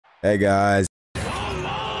Hey guys.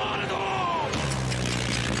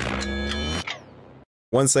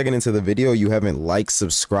 1 second into the video, you haven't liked,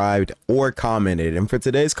 subscribed, or commented. And for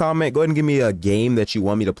today's comment, go ahead and give me a game that you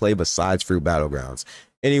want me to play besides Fruit Battlegrounds.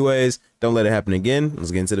 Anyways, don't let it happen again.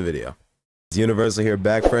 Let's get into the video. It's Universal here,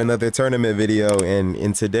 back for another tournament video. And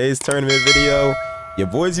in today's tournament video, your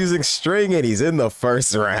boy's using string and he's in the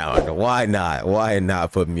first round. Why not? Why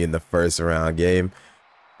not put me in the first round game?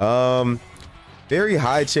 Very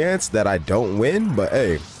high chance that I don't win, but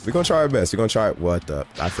hey, we're gonna try our best. We're gonna try. What the?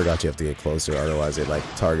 I forgot you have to get closer, otherwise it like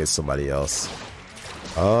targets somebody else.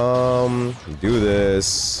 Do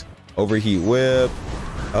this. Overheat whip.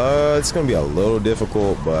 It's gonna be a little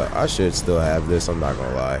difficult, but I should still have this. I'm not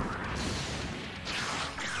gonna lie.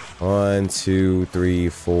 1, 2, 3,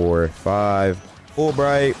 4, 5.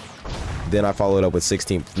 Fulbright. Then I followed up with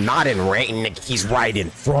 16. Not in range. He's right in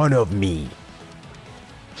front of me.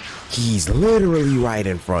 He's literally right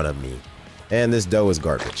in front of me. And this dough is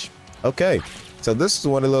garbage. Okay, so this is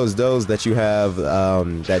one of those doughs that you have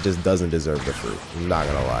that just doesn't deserve the fruit. I'm not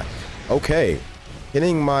gonna lie. Okay,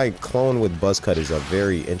 hitting my clone with buzz cut is a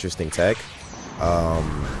very interesting tech.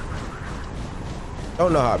 Don't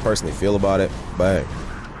know how I personally feel about it, but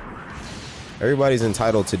everybody's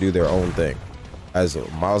entitled to do their own thing, as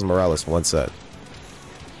Miles Morales once said.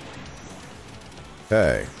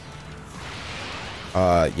 Okay.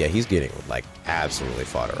 Yeah, he's getting like absolutely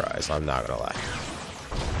fodderized. I'm not gonna lie.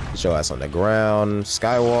 Get your ass on the ground.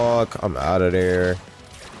 Skywalk. I'm out of there.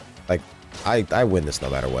 Like, I win this no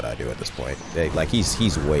matter what I do at this point. Like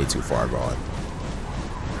he's way too far gone.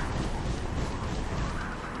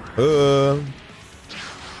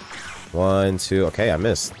 1, 2. Okay, I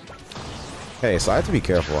missed. Okay, so I have to be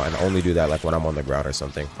careful and only do that like when I'm on the ground or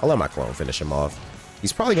something. I'll let my clone finish him off.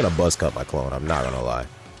 He's probably gonna buzz cut my clone. I'm not gonna lie.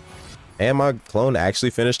 And my clone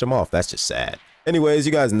actually finished him off. That's just sad. Anyways,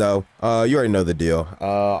 you guys know. You already know the deal.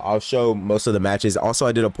 I'll show most of the matches. Also,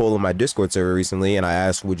 I did a poll on my Discord server recently, and I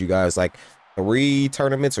asked, would you guys like 3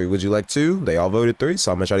 tournaments or would you like 2? They all voted 3,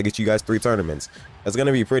 so I'm gonna try to get you guys 3 tournaments. It's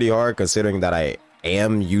gonna be pretty hard considering that I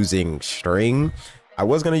am using string. I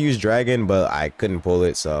was gonna use dragon, but I couldn't pull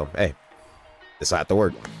it, so hey, this had to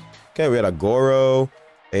work. Okay, we had a Goro,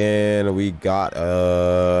 and we got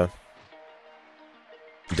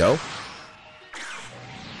dough.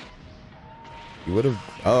 You would have.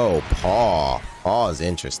 Oh, paw is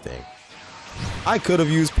interesting. I could have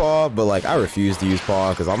used paw, but like I refuse to use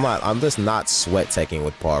paw because I'm just not sweat teching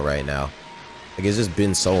with paw right now. Like, it's just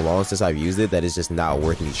been so long since I've used it that it's just not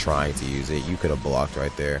worth me trying to use it. You could have blocked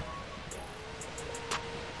right there.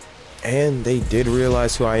 And they did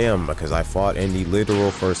realize who I am because I fought in the literal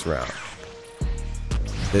first round.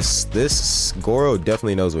 This Goro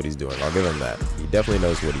definitely knows what he's doing. I'll give him that. He definitely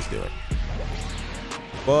knows what he's doing.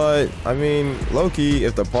 But I mean, Loki,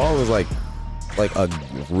 if the paw was like a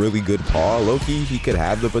really good paw, Loki, he could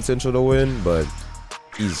have the potential to win, but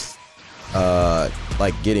he's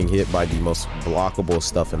like getting hit by the most blockable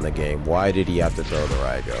stuff in the game. Why did he have to throw the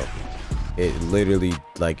Rygo? It literally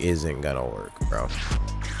like isn't gonna work, bro.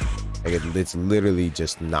 Like it's literally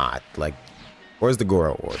just not. Like, where's the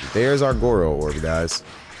Goro orb? There's our Goro orb, guys.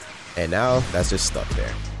 And now that's just stuck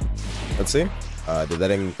there. Let's see. Did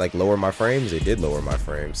that like lower my frames? It did lower my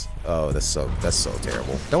frames. Oh, that's so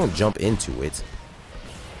terrible. Don't jump into it.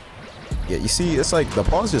 Yeah, you see, it's like the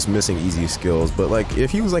paw's just missing easy skills, but like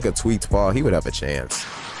if he was like a tweaked paw, he would have a chance.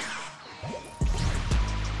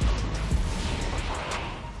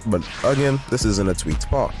 But again, this isn't a tweaked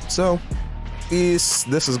paw, so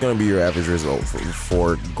this is gonna be your average result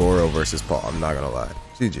for Goro versus paw. I'm not gonna lie.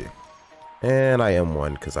 GG. And I am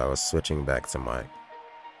one because I was switching back to my.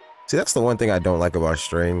 See, that's the one thing I don't like about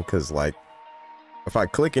stream, because like if I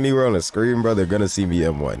click anywhere on the screen, bro, they're gonna see me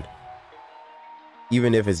M1,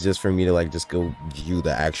 even if it's just for me to like just go view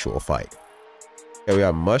the actual fight. Okay, we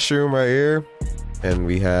got mushroom right here, and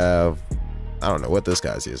we have, I don't know what this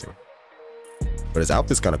guy's using, but his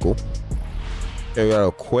outfit's kind of cool. Okay, we got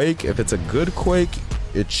a quake. If it's a good quake,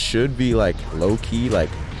 it should be like low-key like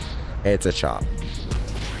head to chop.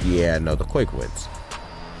 Yeah, no, the quake wins.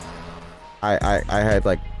 I had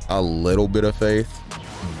like a little bit of faith,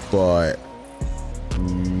 but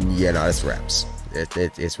yeah, no, it's raps.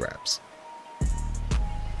 It's raps.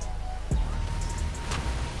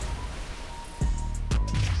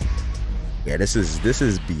 Yeah, this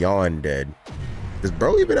is beyond dead. Does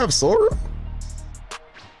bro even have Soru?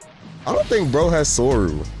 I don't think bro has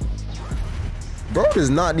Soru. Bro does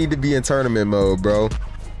not need to be in tournament mode, bro.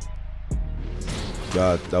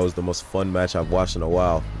 God, that was the most fun match I've watched in a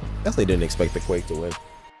while. Definitely didn't expect the Quake to win.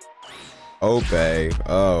 Okay.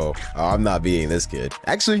 Oh, I'm not beating this kid.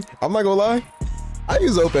 Actually, I'm not gonna lie. I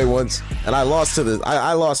used OP once and I lost to the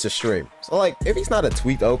I lost a string. So like if he's not a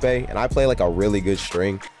tweaked OP and I play like a really good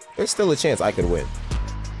string, there's still a chance I could win.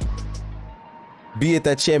 Be it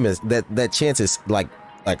that chance is like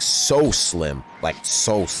so slim, like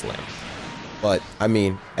so slim. But I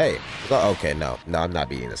mean, hey, okay, no, I'm not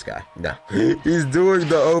beating this guy. No, he's doing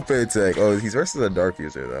the OP tech. Oh, he's versus a dark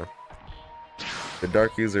user though. The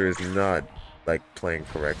dark user is not like playing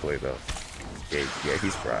correctly though. Yeah,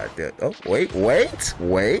 he's fried. Yeah. Oh, wait. The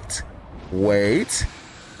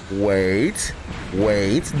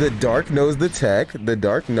dark knows the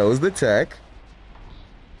tech.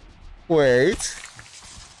 Wait.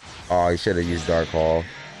 Oh, he should have used Dark Hall.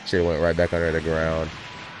 Should have went right back under the ground.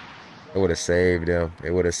 It would have saved him.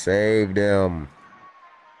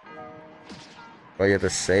 But you have to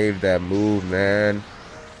save that move, man.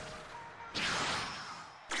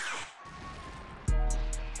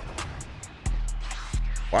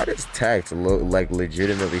 Why does Tact look like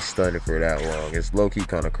legitimately stunned for that long? It's low-key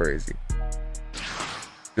kind of crazy.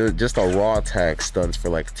 Just a raw Tact stuns for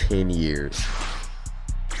like 10 years.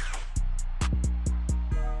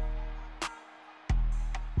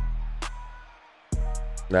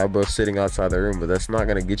 Now bro's sitting outside the room, but that's not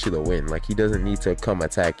gonna get you the win. Like, he doesn't need to come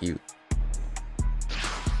attack you.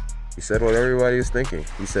 He said what everybody is thinking.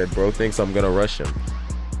 He said, bro thinks I'm gonna rush him.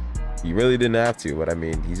 He really didn't have to, but I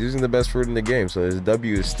mean, he's using the best fruit in the game, so his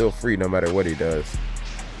W is still free no matter what he does.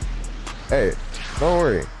 Hey, don't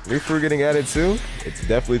worry. New fruit getting added too? It's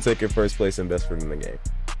definitely taking first place in best fruit in the game.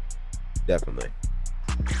 Definitely.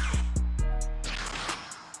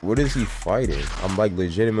 What is he fighting? I'm like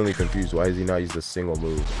legitimately confused. Why has he not used a single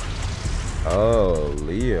move? Oh,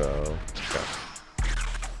 Leo.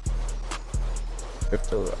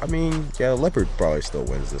 Okay. I mean, yeah, Leopard probably still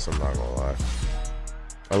wins this, I'm not gonna lie.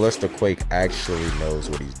 Unless the Quake actually knows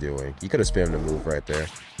what he's doing. He could have spammed the move right there.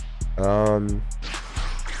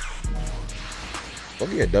 Let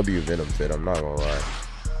me a W Venom fit, I'm not gonna lie.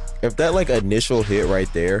 If that like initial hit right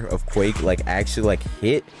there of Quake like actually like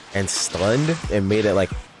hit and stunned and made it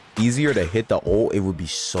like easier to hit the ult, it would be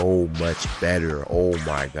so much better. Oh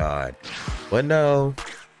my god. But no,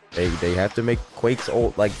 they have to make Quake's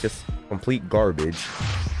ult like just complete garbage.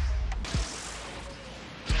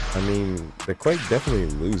 I mean, the Quake definitely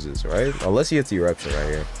loses, right? Unless he hits Eruption right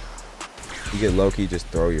here. You get low-key, just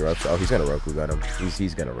throw Eruption. Oh, he's gonna Roku gut him.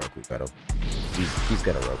 He's gonna Roku gut him. He's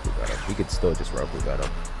gonna Roku gut him. He could still just Roku gut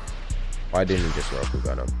him. Why didn't he just Roku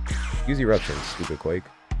gut him? Use Eruption, stupid Quake.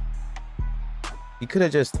 He could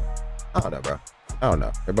have just... I don't know, bro. I don't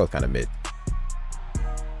know. They're both kind of mid.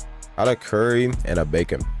 Out of Curry and a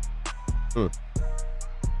Bacon.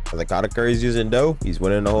 Like, out of Curry's using dough, he's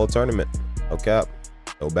winning the whole tournament. No cap.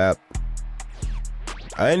 No bap.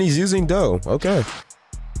 And he's using dough. Okay.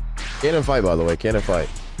 Cannon fight, by the way. Cannon fight.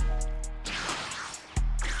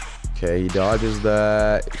 Okay, he dodges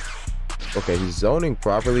that. Okay, he's zoning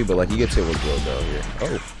properly, but like he gets hit with blow dough here.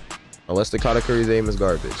 Oh. Unless the Katakuri's aim is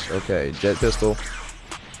garbage. Okay, jet pistol.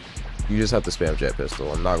 You just have to spam jet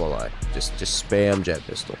pistol. I'm not gonna lie. Just spam jet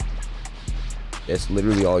pistol. That's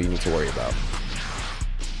literally all you need to worry about.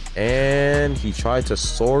 And he tried to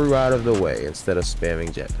Soru out of the way instead of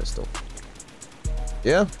spamming jet pistol.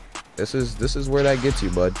 Yeah, this is where that gets you,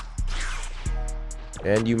 bud.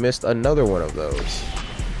 And you missed another one of those.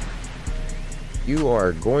 You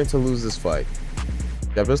are going to lose this fight.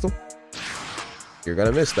 Jet pistol? You're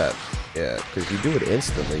gonna miss that. Yeah, because you do it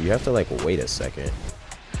instantly. You have to like wait a second.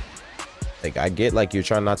 Like, I get like you're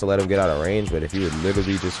trying not to let him get out of range, but if you would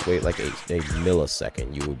literally just wait like a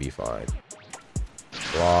millisecond, you would be fine.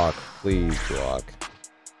 Block, please block.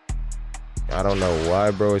 I don't know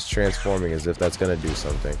why bro is transforming as if that's gonna do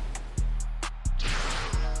something.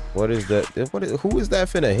 What is that? Who is that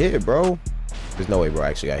finna hit, bro? There's no way bro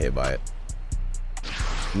actually got hit by it.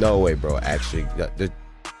 No way bro actually got,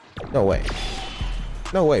 no way.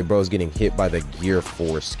 No way bro's getting hit by the Gear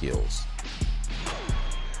 4 skills.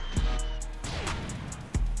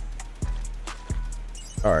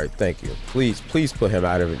 Alright, thank you. Please put him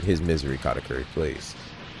out of his misery, Katakuri, please.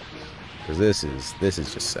 Because this is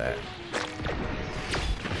just sad.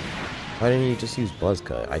 Why didn't you just use Buzz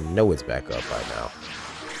Cut? I know it's back up by now.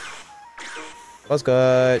 Buzz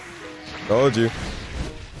Cut. Told you.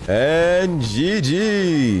 And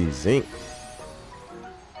GG. Zink.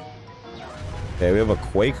 Okay, we have a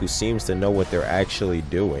Quake who seems to know what they're actually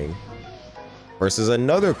doing. Versus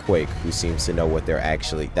another Quake who seems to know what they're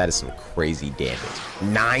actually... That is some crazy damage.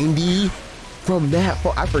 90 from that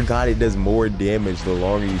far. I forgot it does more damage the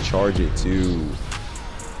longer you charge it too.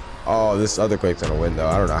 Oh, this other Quake's gonna win though.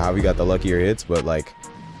 I don't know how we got the luckier hits, but like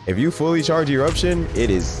If you fully charge eruption, it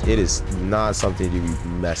is not something to be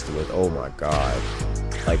messed with. Oh my god.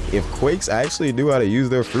 Like, if Quakes actually knew how to use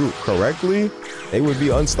their fruit correctly, they would be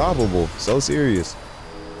unstoppable. So serious.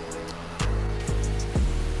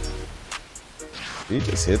 You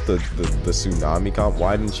just hit the tsunami comp.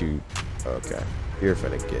 Why didn't you? Okay, you're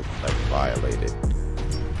finna get like violated.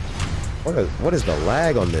 What is the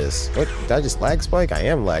lag on this? What, did I just lag spike? I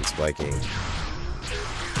am lag spiking.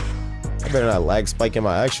 I better not lag spike in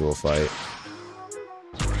my actual fight.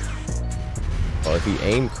 Well, if he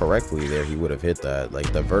aimed correctly there, he would have hit that.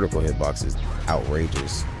 Like, the vertical hitbox is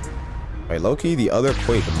outrageous. Wait, low-key, the other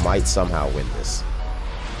Quake might somehow win this.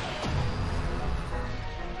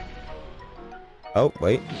 Oh,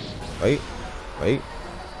 wait.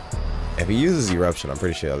 If he uses eruption, I'm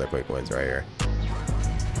pretty sure the other Quake wins right here.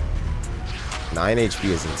 9 HP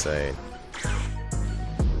is insane.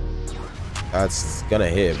 That's gonna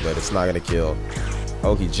hit, but it's not gonna kill.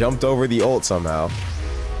 Oh, he jumped over the ult somehow.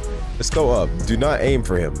 Just go up. Do not aim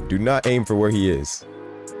for him. Do not aim for where he is.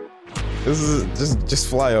 This is just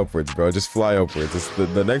fly upwards, bro. Just fly upwards. It's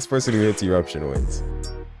the next person who hits eruption wins.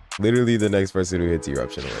 Literally, the next person who hits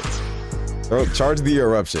eruption wins. Bro, charge the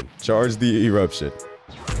eruption. Charge the eruption.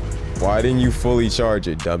 Why didn't you fully charge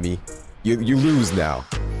it, dummy? You lose now.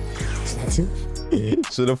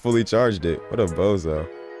 Should have fully charged it. What a bozo.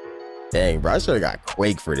 Dang, bro, I should have got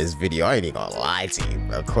Quake for this video. I ain't even gonna lie to you,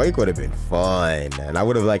 bro. Quake would have been fun, and I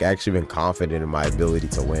would have like actually been confident in my ability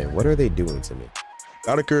to win. What are they doing to me?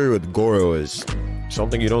 Gotta carry with Goro is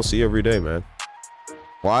something you don't see every day, man.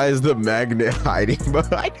 Why is the magnet hiding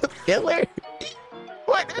behind the pillar?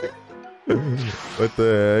 What? What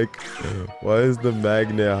the heck? Why is the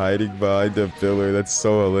magnet hiding behind the pillar? That's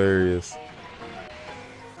so hilarious.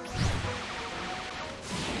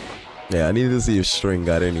 Yeah, I need to see if String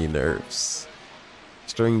got any nerfs.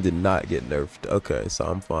 String did not get nerfed. Okay, so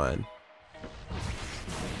I'm fine.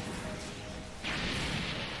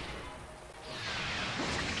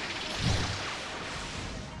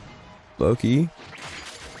 Loki,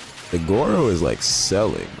 the Goro is like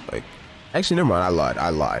selling. Like, actually, never mind. I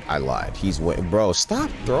lied. He's win. Bro, stop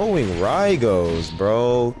throwing Rygos,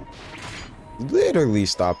 bro. Literally,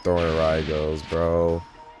 stop throwing Rygos, bro.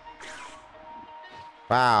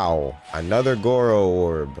 Wow, another Goro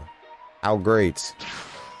orb. How great.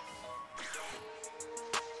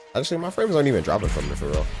 Actually, my frames aren't even dropping from me for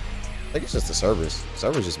real. I think it's just the servers.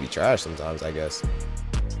 Servers just be trash sometimes, I guess.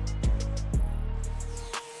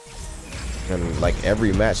 And like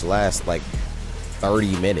every match lasts like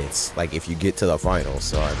 30 minutes, like if you get to the finals.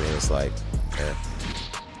 So I mean, it's like, yeah,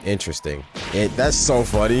 interesting. That's so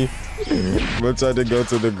funny. I tried to go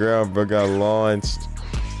to the ground but got launched.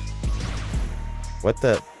 What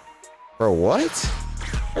the? Bro, what?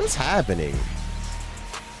 What's happening?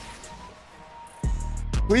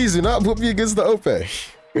 Please do not put me against the Ope.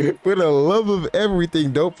 For the love of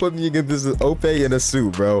everything, don't put me against this Ope in a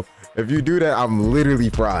suit, bro. If you do that, I'm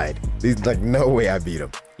literally fried. He's like, no way I beat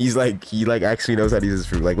him. He actually knows how to use his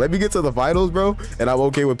fruit. Like, let me get to the finals, bro, and I'm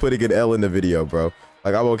okay with putting an L in the video, bro.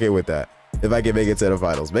 Like, I'm okay with that. If I can make it to the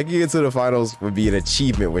finals. Making it to the finals would be an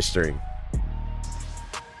achievement with String.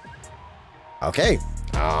 Okay.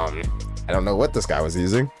 I don't know what this guy was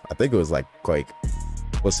using. I think it was like Quake.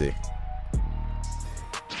 We'll see.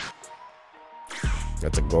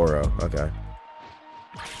 That's a Goro. Okay.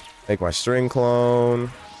 Make my String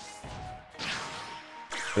clone.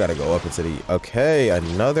 I gotta go up into the... Okay,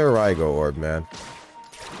 another Rygo orb, man.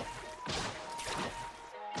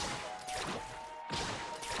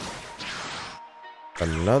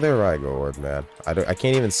 Another Rygo orb, man. I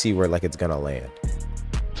can't even see where like it's gonna land.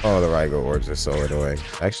 Oh, the Rygo orbs are so annoying.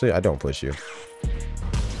 Actually, I don't push you.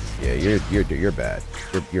 Yeah, you're bad.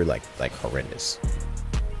 You're like horrendous.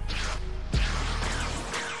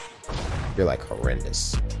 You're like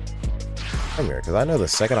horrendous. Come here, because I know the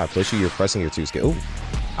second I push you, you're pressing your 2 skill. Ooh,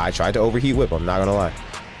 I tried to overheat whip. I'm not gonna lie,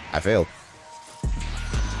 I failed.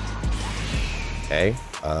 Okay,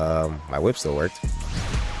 my whip still worked.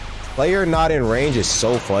 Player not in range is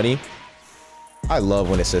so funny. I love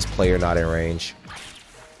when it says player not in range.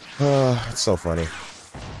 It's so funny.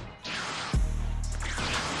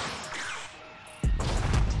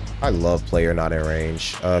 I love player not in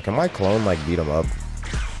range. Can my clone like beat him up?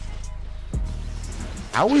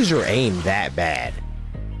 How is your aim that bad?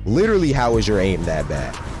 Literally, how is your aim that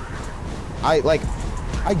bad? I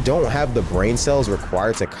don't have the brain cells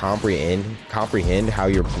required to comprehend how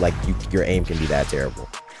your aim can be that terrible.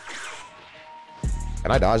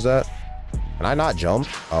 Can I dodge that? Can I not jump?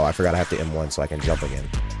 Oh, I forgot I have to M1 so I can jump again.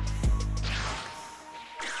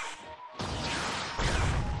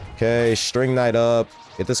 Okay, String Knight up.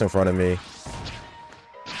 Get this in front of me.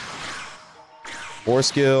 Four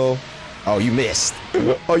skill. Oh, you missed.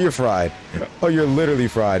 Oh, you're fried. Oh, you're literally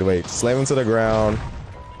fried. Wait, slam him to the ground.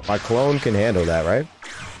 My clone can handle that, right?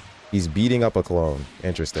 He's beating up a clone.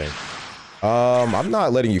 Interesting. I'm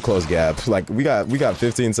not letting you close gap. Like, we got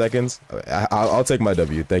 15 seconds. I'll take my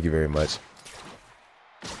W. Thank you very much.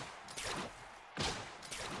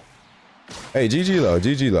 Hey, GG though.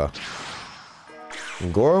 GG though.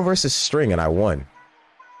 Goro versus String, and I won.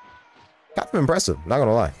 Kind of impressive, not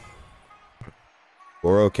gonna lie.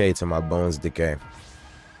 Goro okay to my bones decay.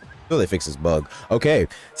 Until they fix this bug. Okay,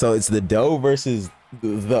 so it's the Doe versus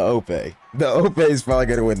the Ope. The Ope is probably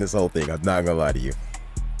gonna win this whole thing. I'm not gonna lie to you.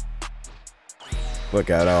 Look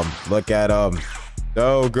at him. Look at him.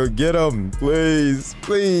 No, go get him. Please.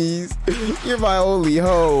 Please. You're my only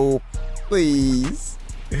hope. Please.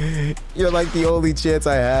 You're like the only chance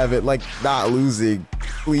I have at like not losing.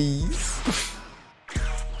 Please.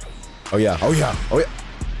 Oh yeah. Oh yeah. Oh yeah.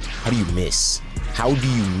 How do you miss? How do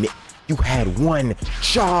you miss? You had one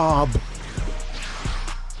job.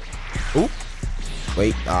 Oop.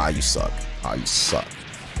 Wait. Ah, you suck. Ah, you suck.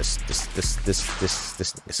 This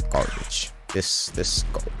garbage. This is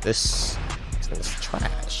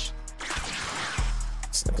trash.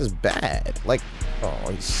 This is bad. Like,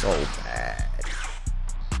 oh, he's so bad.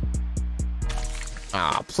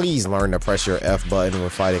 Ah, please learn to press your F button when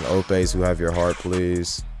fighting Opes who have your heart,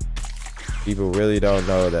 please. People really don't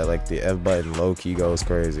know that, like, the F button low-key goes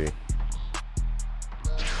crazy.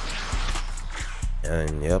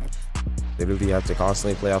 And, yep. Literally have to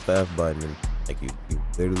constantly play off the F button. And, like, you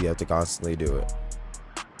literally have to constantly do it.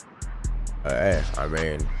 Hey, I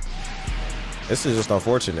mean, this is just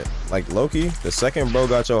unfortunate. Like, Loki, the second bro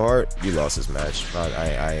got your heart, you lost this match.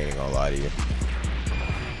 I ain't gonna lie to you.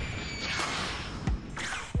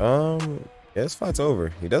 Yeah, this fight's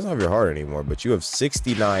over. He doesn't have your heart anymore, but you have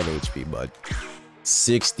 69 HP, bud.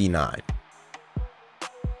 69.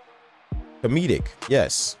 Comedic,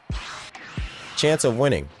 yes. Chance of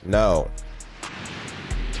winning, no.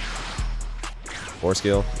 Four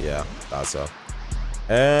skill, yeah, thought so.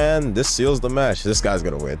 And this seals the match. This guy's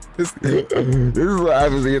gonna win. This is what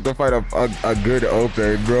happens when you have to fight a good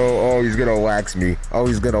Ope, bro. Oh, he's gonna wax me. Oh,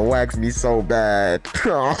 he's gonna wax me so bad.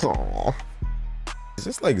 Oh. It's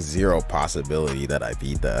just like zero possibility that I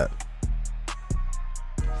beat that.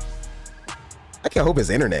 I can hope his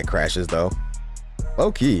internet crashes though.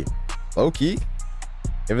 Low key. Low key.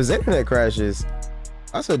 If his internet crashes,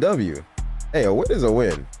 that's a W. Hey, a win is a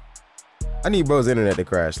win. I need bro's internet to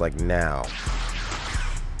crash like now.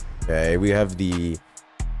 Okay, we have the...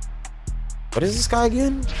 What is this guy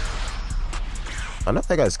again? I know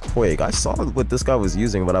that guy's Quake. I saw what this guy was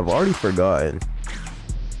using, but I've already forgotten.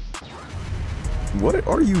 What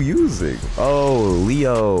are you using? Oh,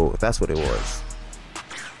 Leo. That's what it was.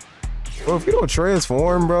 Bro, if you don't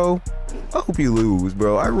transform, bro, I hope you lose,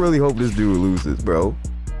 bro. I really hope this dude loses, bro.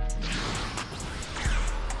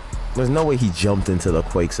 There's no way he jumped into the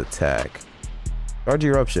Quake's attack. Charge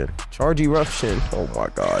eruption. Charge eruption. Oh my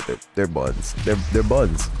god, they're buns. They're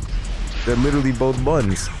buns. They're literally both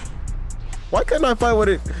buns. Why couldn't I fight with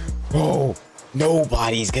it? Oh,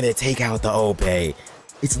 nobody's gonna take out the Ope.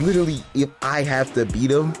 It's literally if I have to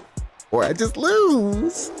beat him or I just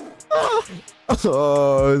lose.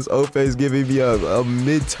 Oh, this Ope is giving me a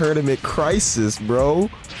mid-tournament crisis, bro.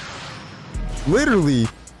 Literally.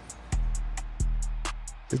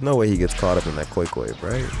 There's no way he gets caught up in that Quake wave,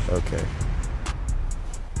 right? Okay.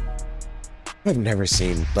 I've never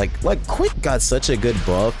seen like Quick got such a good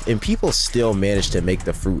buff and people still managed to make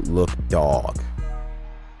the fruit look dog.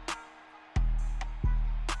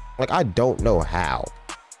 Like, I don't know how,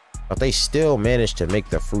 but they still managed to make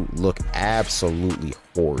the fruit look absolutely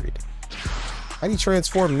horrid. How do you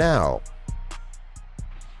transform now?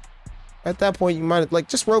 At that point you might like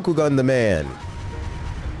just Roku gun the man.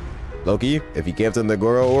 Loki, if he camped in the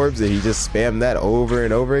Goro orbs and he just spammed that over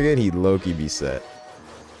and over again, he'd Loki be set.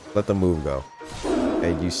 Let the move go.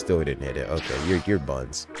 And you still didn't hit it. Okay, you're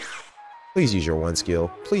buns. Please use your one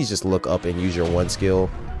skill. Please just look up and use your one skill.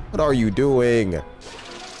 What are you doing?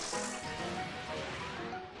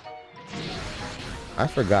 I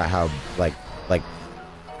forgot how like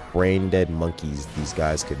brain dead monkeys these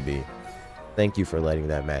guys could be. Thank you for letting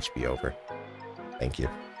that match be over. Thank you.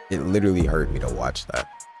 It literally hurt me to watch that.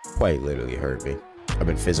 Quite literally hurt me. I'm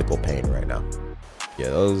in physical pain right now. Yeah,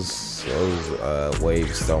 those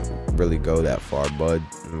waves don't really go that far, bud.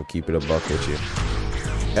 I'm gonna keep it a buck with you.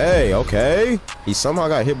 Hey, okay. He somehow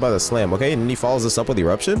got hit by the slam. Okay, and then he follows this up with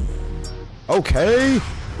eruption. Okay,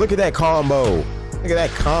 look at that combo. Look at that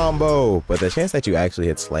combo. But the chance that you actually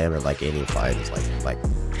hit slam in like any fight is like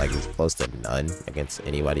it's close to none against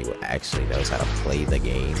anybody who actually knows how to play the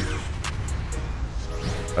game.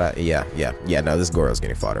 Yeah. No, this Goro's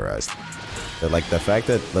getting fodderized. But like the fact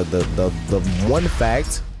that the one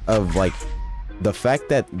fact of like the fact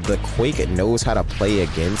that the Quake knows how to play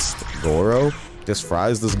against Goro just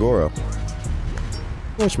fries this Goro,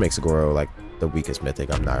 which makes Goro like the weakest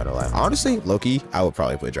mythic. I'm not gonna lie. Honestly, Loki, I would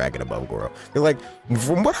probably put Dragon above Goro. Like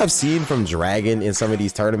from what I've seen from Dragon in some of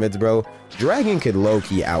these tournaments, bro, Dragon could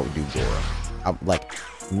low-key outdo Goro. I'm like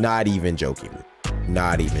not even joking with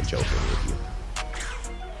you.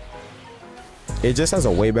 It just has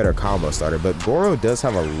a way better combo starter, but Goro does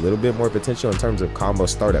have a little bit more potential in terms of combo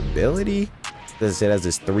start ability. It has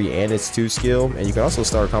its 3 and its 2 skill, and you can also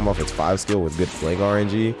start a combo off its 5 skill with good fling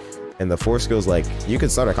RNG. And the 4 skills, like you can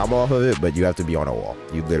start a combo off of it, but you have to be on a wall.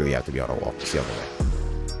 You literally have to be on a wall. It's the only way,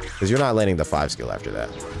 because you're not landing the 5 skill after that.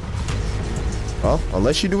 Well,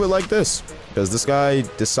 unless you do it like this, because this guy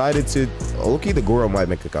decided to. Okay, the Goro might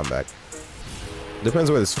make a comeback. Depends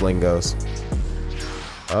where this fling goes.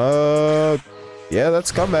 Yeah,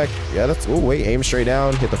 that's comeback. Yeah, that's. Oh wait, aim straight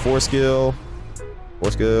down, hit the 4 skill.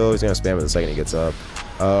 4 skill. He's gonna spam it the second he gets up.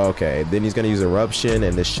 Okay, then he's gonna use eruption,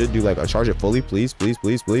 and this should do like a charge it fully. Please.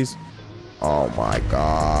 Oh my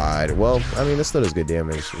god. Well, I mean, this still does good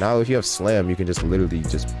damage. Now, if you have slam, you can just literally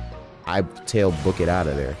just tail book it out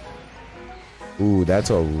of there. Ooh, that's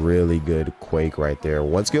a really good Quake right there.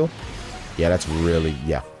 1 skill. Yeah, that's really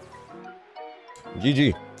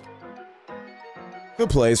GG. Good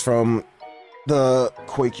plays from the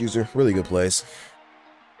Quake user. Really good plays.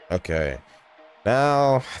 Okay.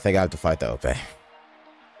 Now, I think I have to fight the OP.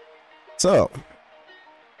 So,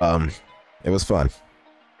 it was fun.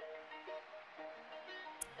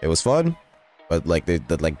 But like,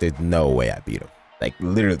 there's no way I beat him. Like,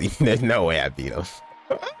 literally, there's no way I beat him.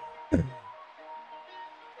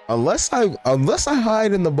 unless I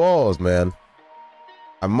hide in the balls, man.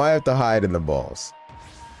 I might have to hide in the balls.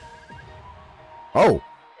 Oh,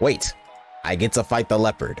 wait. I get to fight the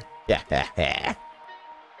leopard. Yeah.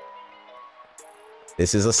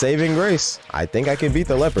 This is a saving grace. I think I can beat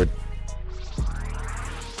the leopard.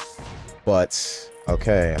 But,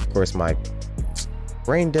 okay, of course, my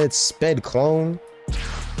brain dead sped clone.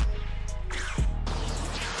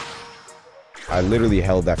 I literally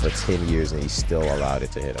held that for 10 years and he still allowed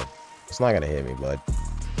it to hit him. It's not gonna hit me, bud.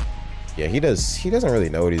 Yeah, he doesn't really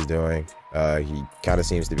know what he's doing. He kind of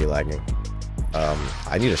seems to be lagging.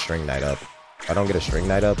 I need a string knight up. If I don't get a string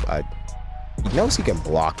knight up, he knows he can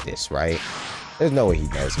block this, right? There's no way he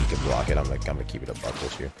knows he can block it. I'm gonna keep it a buck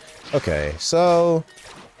with you. Okay, so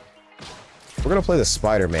we're gonna play the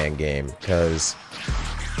Spider-Man game because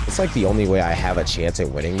it's like the only way I have a chance at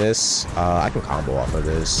winning this. I can combo off of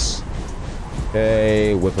this.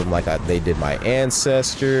 Okay, whip them like they did my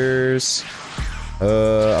ancestors.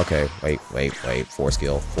 Okay, wait. 4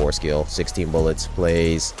 skill. 16 bullets,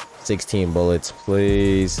 please. 16 bullets,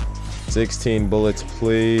 please. 16 bullets,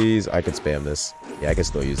 please. I could spam this. Yeah, I can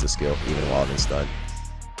still use the skill even while I'm in stun.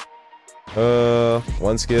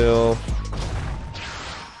 1 skill.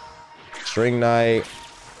 String knight.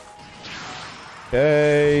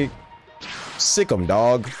 Okay. Sick 'em,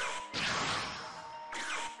 dog.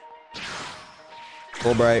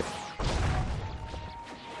 Full bright.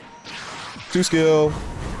 2 skill.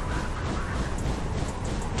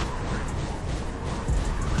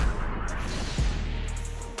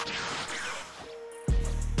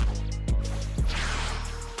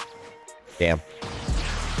 Damn.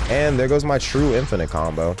 And there goes my true infinite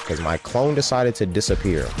combo because my clone decided to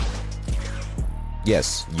disappear.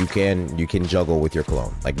 Yes, you can juggle with your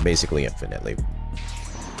clone, like basically infinitely.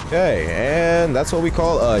 Okay, and that's what we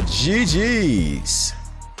call a GG's.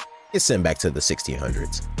 Get sent back to the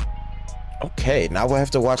 1600s. Okay, now we'll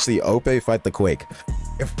have to watch the Ope fight the Quake.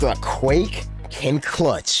 If the Quake can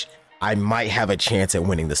clutch, I might have a chance at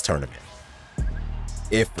winning this tournament.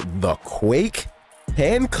 If the Quake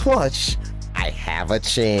can clutch, I have a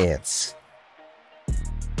chance.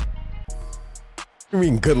 I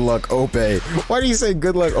mean, good luck, Ope. Why do you say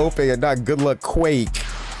good luck, Ope, and not good luck, Quake?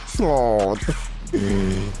 Oh,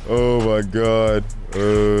 oh my God.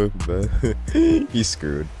 He's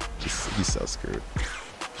screwed. He's so screwed.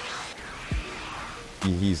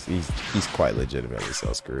 He's quite legitimately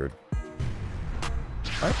so screwed.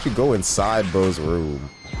 Why did you go inside bro's room?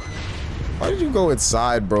 Why did you go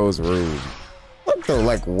inside bro's room? What the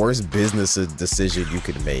like worst business decision you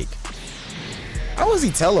could make? How was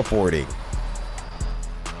he teleporting?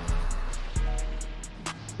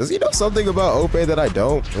 Does he know something about Ope that I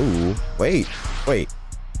don't? Ooh, wait.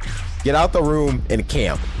 Get out the room and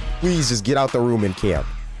camp. Please just get out the room and camp.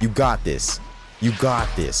 You got this. You got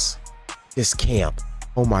this. Just camp.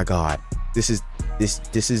 Oh my God. This is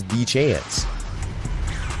the chance.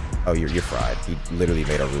 Oh, you're fried. He literally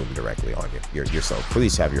made a room directly on you. You're so.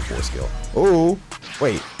 Please have your 4 skill. Oh,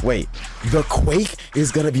 wait. The Quake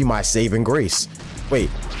is gonna be my saving grace. Wait,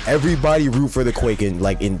 everybody root for the Quake in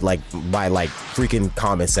my freaking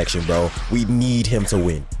comment section, bro. We need him to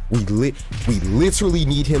win. We literally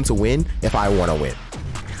need him to win if I want to win.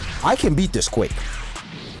 I can beat this Quake.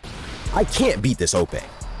 I can't beat this Ope.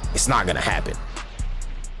 It's not gonna happen.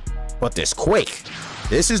 But this Quake,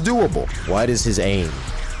 this is doable. What is his aim?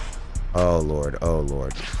 Oh Lord,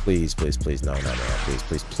 please, no,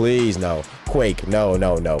 please, no. Quake,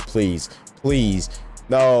 no, please,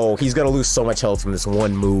 no. He's gonna lose so much health from this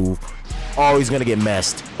one move. Oh, he's gonna get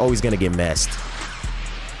messed.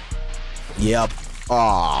 Yep.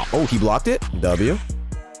 Oh, he blocked it. W.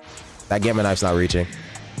 That gamma knife's not reaching.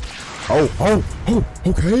 Oh,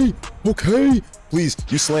 okay. Please,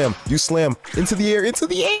 you slam into the air,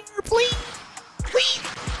 please.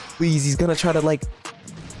 He's gonna try to like.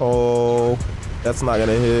 Oh, that's not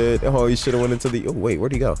gonna hit. Oh, he should have went into the. Oh, wait,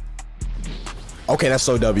 where'd he go? Okay, that's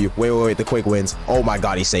so W. Wait. The Quake wins. Oh my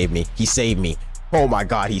God, he saved me. Oh my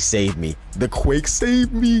God, he saved me. The Quake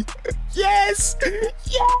saved me. Yes.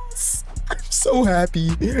 I'm so happy.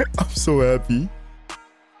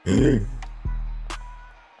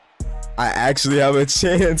 I actually have a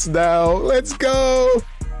chance now. Let's go.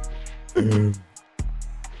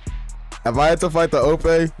 If I had to fight the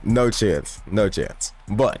Ope, no chance.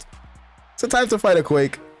 But it's a time to fight a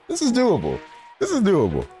Quake. This is doable.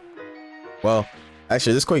 Well,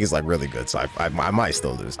 actually, this Quake is like really good, so I might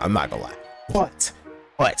still lose. I'm not gonna lie. But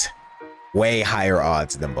way higher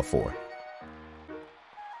odds than before.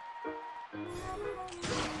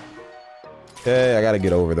 Okay, I gotta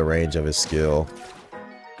get over the range of his skill.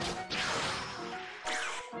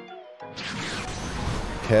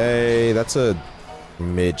 Okay, that's a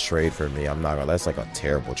mid trade for me. I'm not gonna. That's like a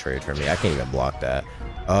terrible trade for me. I can't even block that.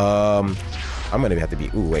 I'm gonna have to be.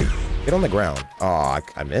 Ooh, wait. Get on the ground. Oh,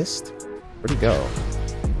 I missed. Where'd he go?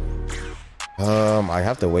 I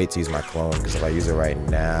have to wait to use my clone because if I use it right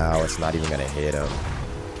now, it's not even gonna hit him.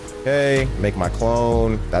 Okay, make my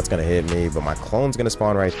clone. That's gonna hit me, but my clone's gonna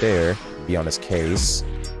spawn right there. Be on his case,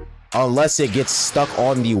 unless it gets stuck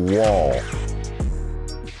on the wall.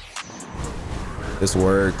 This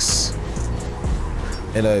works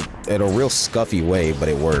in a real scuffy way, but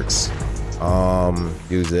it works.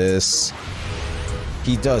 Use this.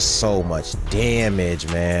 He does so much damage,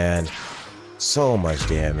 man. So much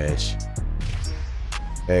damage.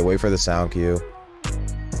 Okay, wait for the sound cue.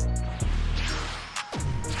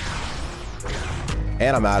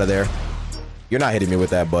 And I'm out of there. You're not hitting me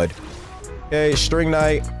with that, bud. Okay, string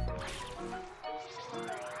knight.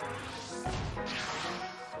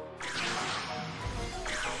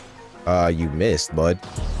 You missed, bud.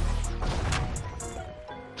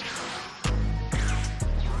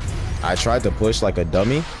 I tried to push like a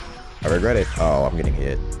dummy. I regret it. Oh, I'm getting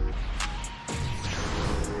hit.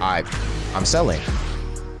 I'm selling.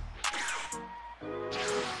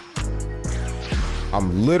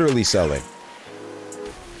 I'm literally selling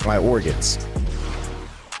my organs.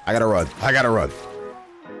 I gotta run.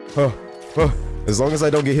 As long as I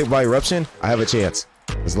don't get hit by eruption, I have a chance.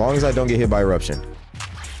 As long as I don't get hit by eruption.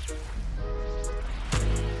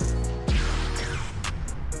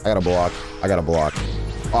 I gotta block.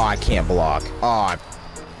 Oh, I can't block. Oh,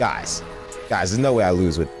 guys, there's no way I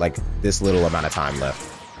lose with like this little amount of time left.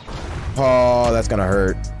 Oh, that's gonna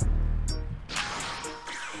hurt.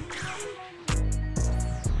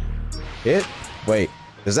 Hit? Wait,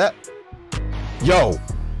 is that? Yo!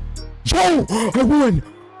 I won!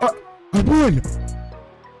 I won!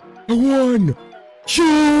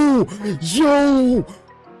 Yo!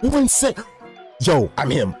 1 sec. Yo, I'm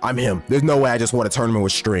him. There's no way I just won a tournament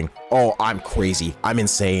with string. Oh, I'm crazy. I'm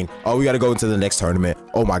insane. Oh, we gotta go into the next tournament.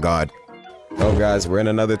 Oh my God. Oh, guys, we're in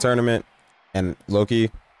another tournament. And Loki,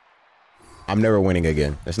 I'm never winning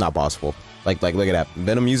again. It's not possible. Like, look at that.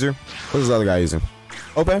 Venom user. What's this other guy using?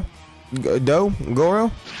 Ope? Do?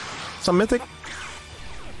 Goro? Some mythic?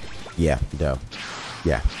 Yeah, Do.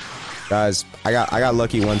 Yeah. Guys, I got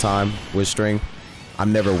lucky one time with string.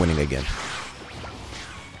 I'm never winning again.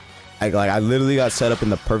 I literally got set up in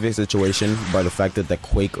the perfect situation by the fact that the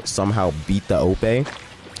Quake somehow beat the Ope,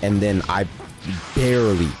 and then I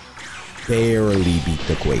barely beat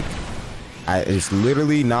the Quake. It's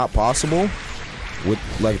literally not possible with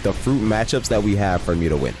like the fruit matchups that we have for me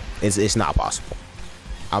to win. It's not possible.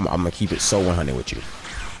 I'm gonna keep it so 100 with you.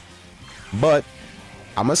 But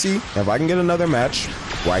I'm gonna see if I can get another match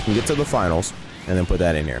where I can get to the finals and then put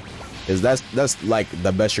that in here. Because that's like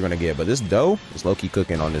the best you're gonna get. But this dough is low-key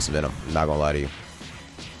cooking on this Venom. I'm not gonna lie to you.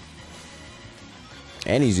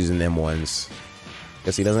 And he's using them ones.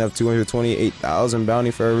 Guess he doesn't have 228,000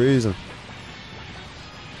 bounty for a reason.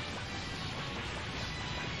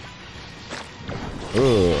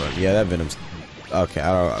 Oh, yeah, that Venom's okay.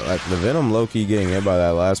 I don't like the Venom low-key getting hit by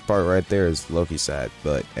that last part right there is low-key sad,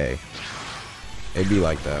 but hey, it'd be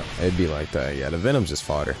like that. It'd be like that. Yeah, the Venom's just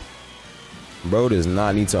fodder. Bro does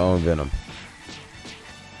not need to own Venom.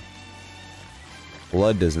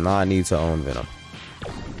 Blood does not need to own Venom.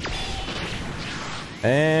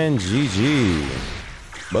 And GG.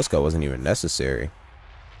 Buzzcut wasn't even necessary.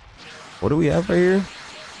 What do we have right here?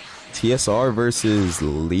 TSR versus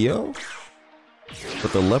Leo?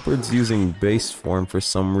 But the Leopard's using base form for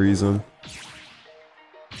some reason.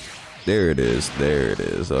 There it is. There it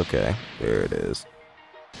is. Okay. There it is.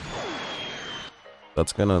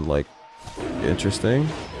 That's gonna, like, be interesting.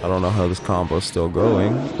 I don't know how this combo's still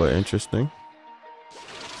going, but interesting.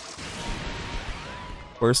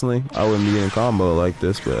 Personally, I wouldn't be in a combo like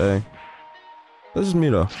this, but hey. This is me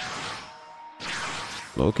though.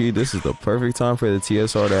 Low-key, this is the perfect time for the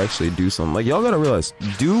TSR to actually do something. Like, y'all gotta realize,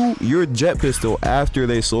 do your jet pistol after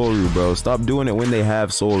they Soru, bro. Stop doing it when they have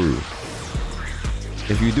Soru.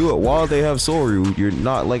 If you do it while they have Soru, you're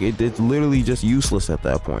not, like, it's literally just useless at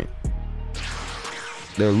that point.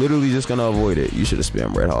 They're literally just gonna avoid it. You should have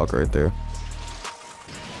spammed Red Hawk right there.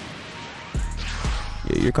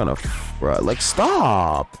 Yeah, you're kind of right. Like,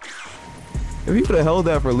 stop. If he would have held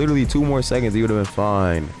that for literally 2 more seconds, he would have been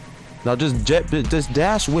fine. Now just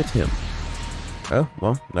dash with him. Oh,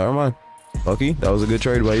 well, never mind. Lucky, that was a good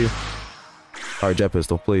trade by you. Alright, jet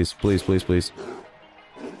pistol, please, please, please, please.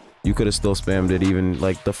 You could have still spammed it even,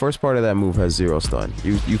 like, the first part of that move has 0 stun.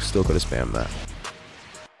 You still could have spammed that.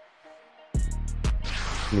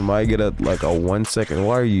 You might get a, like, a 1 second.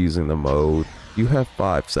 Why are you using the mode? You have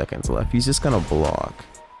 5 seconds left. He's just gonna block.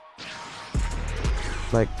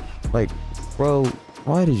 Like, bro,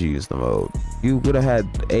 why did you use the mode? You would have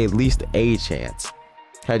had at least a chance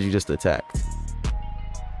had you just attacked.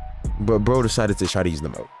 But bro decided to try to use the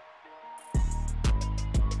mode.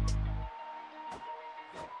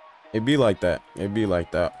 It'd be like that. It'd be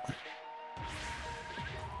like that.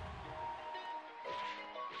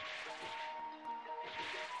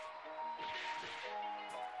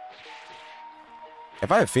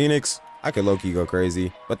 If I had Phoenix, I could low-key go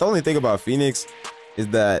crazy. But the only thing about Phoenix is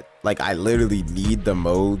that, like, I literally need the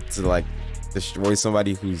mode to, like, destroy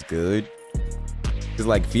somebody who's good. Because,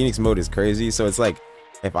 like, Phoenix mode is crazy. So it's like,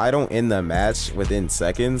 if I don't end the match within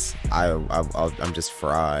seconds, I'm just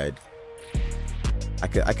fried. I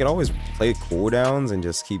could always play cooldowns and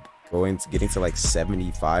just keep going to getting to like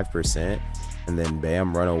 75% and then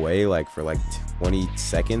bam, run away like for like 20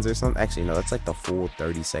 seconds or something. Actually, no, that's like the full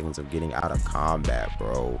 30 seconds of getting out of combat,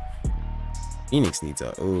 bro. Phoenix needs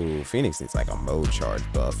like a mode charge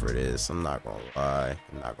buff for this. I'm not gonna lie.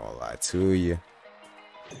 I'm not gonna lie to you.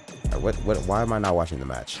 Why am I not watching the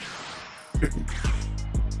match? What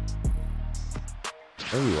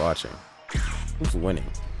are we watching? Who's winning?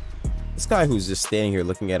 This guy who's just standing here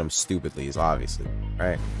looking at him stupidly is obviously,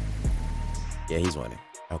 right? Yeah, he's winning.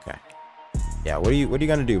 Okay. Yeah, what are you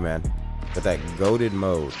gonna do, man? With that goated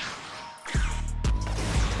mode.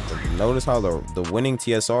 Notice how the winning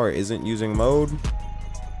TSR isn't using mode?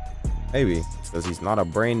 Maybe. It's because he's not a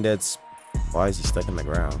brain dead. Why is he stuck in the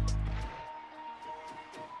ground?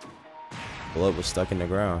 Blood was stuck in the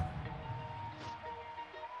ground.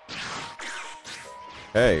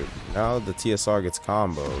 Hey, now the TSR gets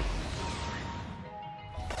comboed.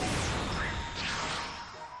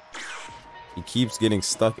 He keeps getting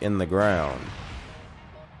stuck in the ground.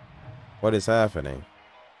 What is happening?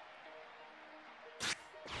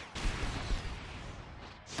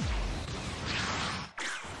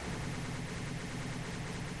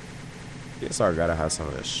 TSR gotta have some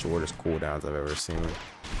of the shortest cooldowns I've ever seen.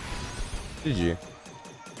 Did you?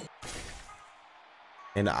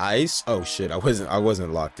 And ice? Oh shit, I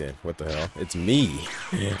wasn't locked in. What the hell? It's me.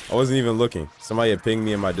 I wasn't even looking. Somebody had pinged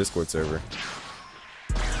me in my Discord server.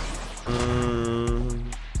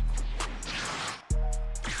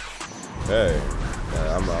 Hey,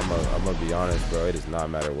 I'm gonna be honest, bro. It does not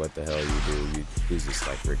matter what the hell you do. You lose this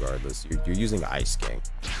like regardless. You're using Ice King.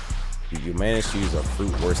 You managed to use a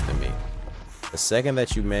fruit worse than me. The second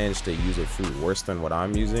that you manage to use a fruit worse than what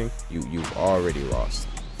I'm using, you've already lost.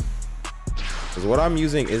 Because what I'm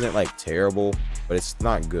using isn't like terrible, but it's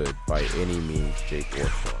not good by any means, shape, or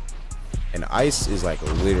form. And ice is like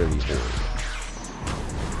literally horrible.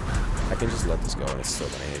 I can just let this go and it's still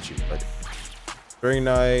gonna hit you. But Spring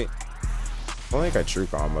Knight, I don't think I true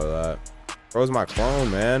combo that. Bro's my clone,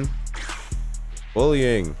 man.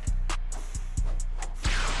 Bullying.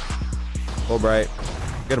 Full bright.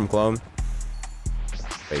 Get him, clone.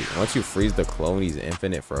 Wait, once you freeze the clone, he's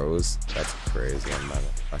infinite froze? That's crazy. I'm not gonna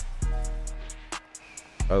lie.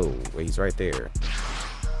 Oh, wait, he's right there.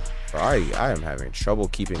 Bro, I am having trouble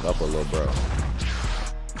keeping up with little bro.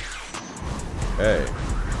 Hey.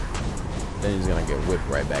 Then he's gonna get whipped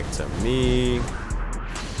right back to me.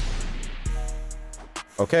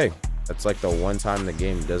 Okay. That's like the one time the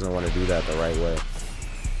game doesn't want to do that the right way.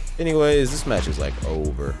 Anyways, this match is like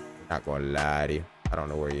over. Not gonna lie to you. I don't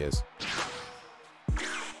know where he is.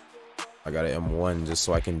 I got an M1 just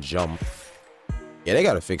so I can jump. Yeah, they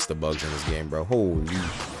gotta fix the bugs in this game, bro. Holy.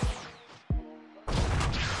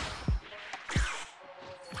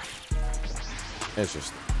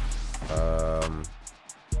 Interesting.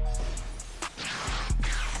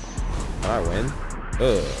 Can I win?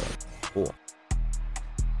 Cool.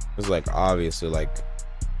 This is like obviously like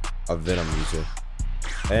a Venom user.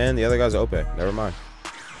 And the other guy's OP. Never mind.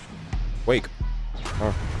 Quake.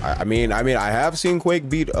 Huh. I mean, I have seen Quake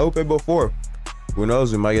beat OP before. Who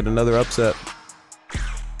knows? We might get another upset.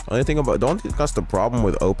 Only thing about, don't think that's the problem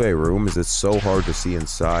with OP room is it's so hard to see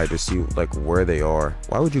inside to see like where they are.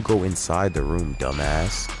 Why would you go inside the room,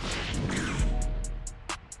 dumbass?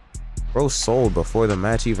 Bro sold before the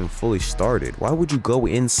match even fully started. Why would you go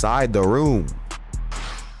inside the room?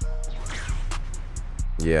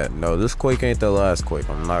 Yeah, no, this Quake ain't the last Quake.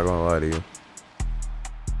 I'm not gonna lie to you.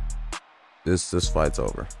 This fight's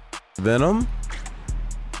over. Venom?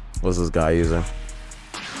 What's this guy using?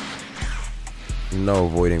 No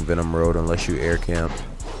avoiding Venom Road unless you air camp.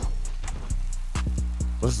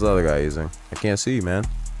 What's this other guy using? I can't see, man.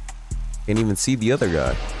 Can't even see the other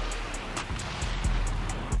guy.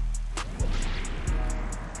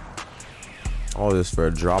 All this for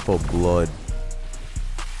a drop of blood.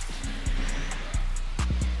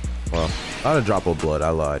 Well, not a drop of blood, I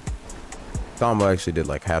lied. Combo actually did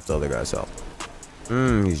like half the other guy's health.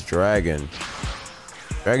 He's dragging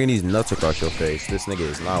these nuts across your face. This nigga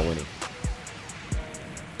is not winning.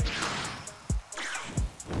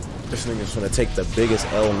 This nigga's gonna take the biggest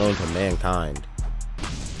L known to mankind.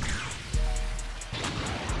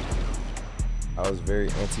 I was very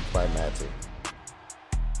anticlimactic.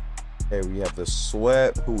 Okay, we have the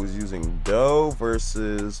Sweat who was using Doe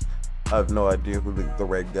versus, I have no idea who the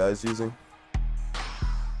red guy's using.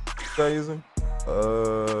 This guy using?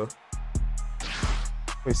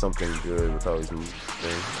 Maybe something good with how he's moving.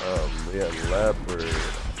 Yeah, Leopard.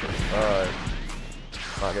 Alright.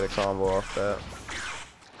 Not get a combo off that.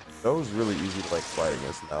 That was really easy to like fight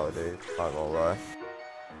against nowadays, not gonna lie.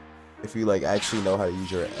 If you like actually know how to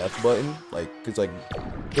use your F button, like, cause like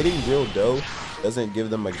hitting real Doe doesn't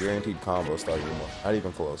give them a guaranteed combo start anymore. Not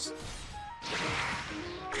even close.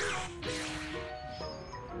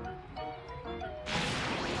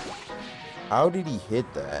 How did he hit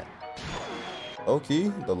that? Okay,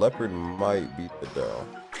 the Leopard might beat the Doe.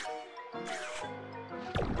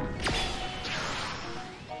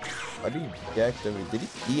 Why did he deactivate? Did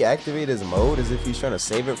he deactivate his mode as if he's trying to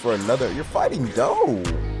save it for another? You're fighting Doe.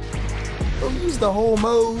 Bro, use the whole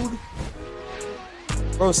mode.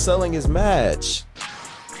 Bro, selling his match.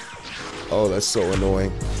 Oh, that's so annoying.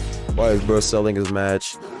 Why is bro selling his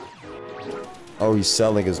match? Oh, he's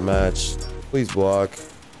selling his match. Please block.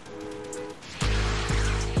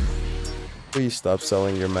 Please stop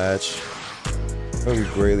selling your match. It would be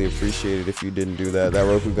greatly appreciated if you didn't do that. That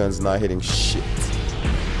Roku gun's not hitting shit.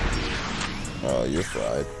 Oh, you're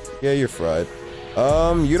fried. Yeah, you're fried.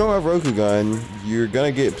 You don't have Roku gun. You're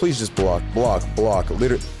gonna get. Please just block, block, block.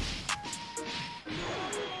 Literally.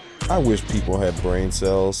 I wish people had brain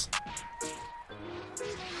cells.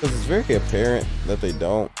 Because it's very apparent that they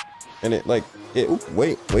don't. And it like it. Ooh,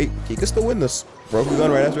 wait. He can still win this. Roku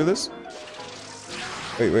gun right after this.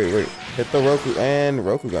 Wait. Hit the Roku and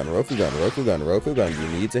Roku gun. You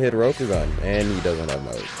need to hit Roku gun. And he doesn't have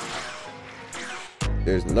mode.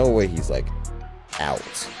 There's no way he's like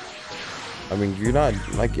out. I mean, you're not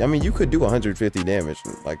like, I mean, you could do 150 damage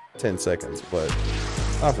in like 10 seconds, but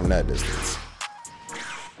not from that distance.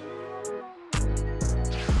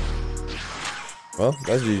 Well,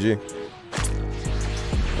 that's GG.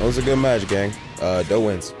 That was a good match, gang. Doe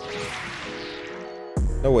wins.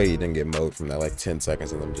 No way he didn't get mowed from that like 10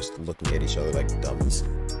 seconds of them just looking at each other like dummies.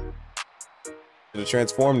 Should have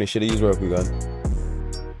transformed, he should have used Roku gun.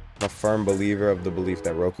 I'm a firm believer of the belief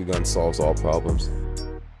that Roku gun solves all problems.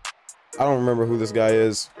 I don't remember who this guy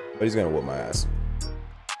is, but he's gonna whoop my ass.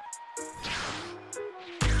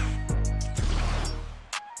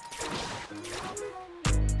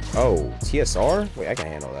 Oh, TSR? Wait, I can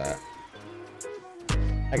handle that.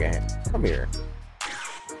 I can handle. Come here.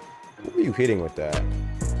 Who are you hitting with that?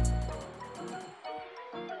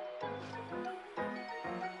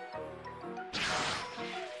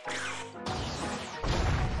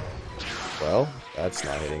 Well, that's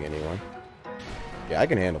not hitting anyone. Yeah, I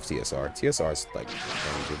can handle TSR. TSR is like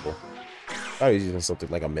manageable. I was using something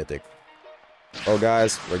like a mythic. Oh,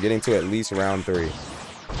 guys, we're getting to at least round 3.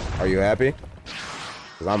 Are you happy?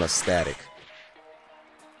 Because I'm ecstatic.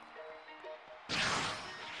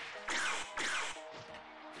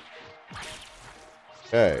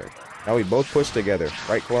 Okay. Now we both push together.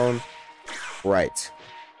 Right, clone? Right.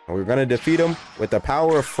 And we're going to defeat him with the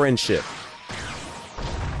power of friendship.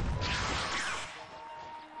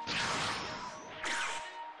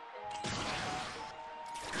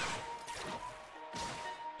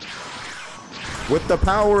 With the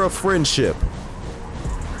power of friendship.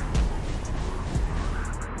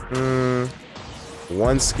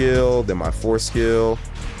 One skill, then my 4th skill.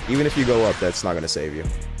 Even if you go up, that's not going to save you.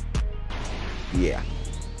 Yeah.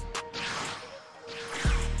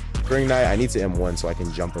 Spring Knight, I need to M1 so I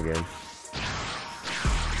can jump again.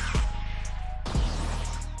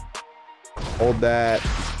 Hold that.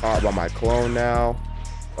 Caught by my clone now.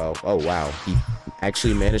 Well, oh wow. He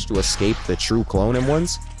actually managed to escape the true clone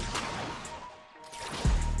M1s.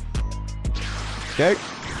 Okay.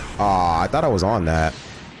 Aw, I thought I was on that.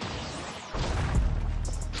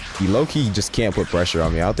 He low-key just can't put pressure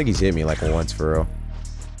on me. I don't think he's hit me like once for real.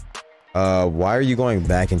 Why are you going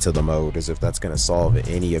back into the mode as if that's gonna solve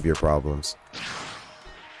any of your problems?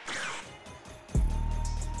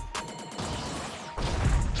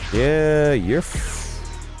 Yeah,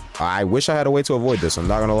 I wish I had a way to avoid this, I'm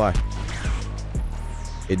not gonna lie.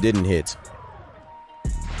 It didn't hit.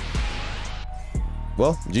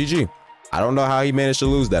 Well, GG. I don't know how he managed to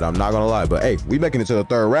lose that, I'm not gonna lie, but hey, we making it to the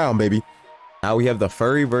 3rd round, baby. Now we have the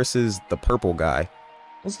furry versus the purple guy.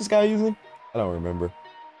 What's this guy using? I don't remember.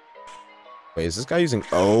 Wait, is this guy using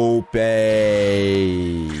Ope?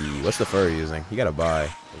 What's the furry using? He gotta buy.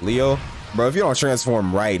 Leo? Bro, if you don't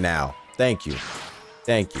transform right now. Thank you.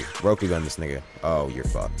 Thank you. Roku gun this nigga. Oh, you're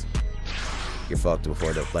fucked. You're fucked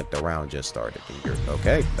before the round just started. You're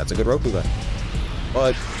okay. That's a good Roku gun.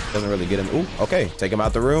 But doesn't really get him. Ooh, okay. Take him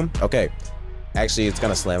out the room. Okay. Actually, it's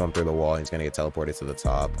gonna slam him through the wall. He's gonna get teleported to the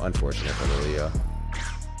top. Unfortunate for the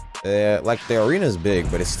Leo. Like the arena's big,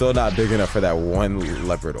 but it's still not big enough for that one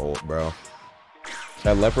leopard ult, bro.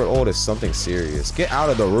 That leopard ult is something serious. Get out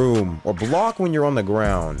of the room or block when you're on the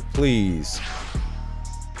ground, please.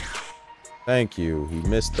 Thank you. He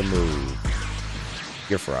missed the move.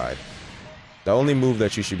 You're fried. The only move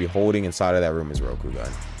that you should be holding inside of that room is Roku gun.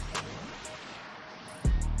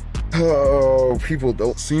 Oh, people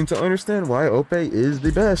don't seem to understand why Ope is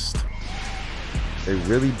the best. They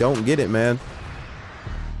really don't get it, man.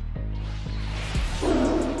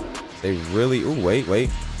 They really... Ooh, wait.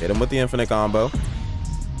 Hit him with the infinite combo.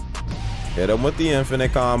 Hit him with the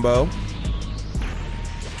infinite combo.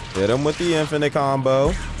 Hit him with the infinite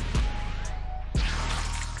combo.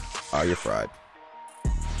 Oh, you're fried.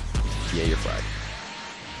 Yeah, you're fried.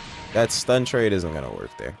 That stun trade isn't going to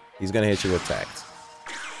work there. He's going to hit you with tact.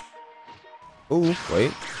 Ooh,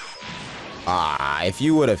 wait. Ah, if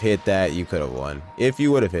you would have hit that, you could have won. If you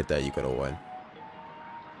would have hit that, you could have won.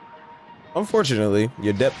 Unfortunately,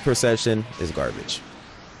 your depth perception is garbage.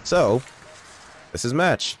 So, this is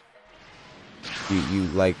match.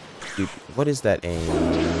 What is that aim?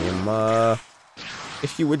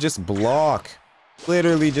 If you would just block.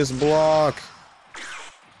 Literally just block.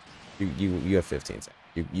 You have 15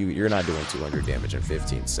 seconds. You're not doing 200 damage in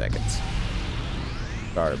 15 seconds.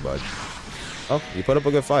 Sorry, bud. Oh, you put up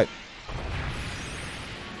a good fight.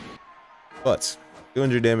 But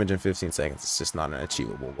 200 damage in 15 seconds is just not an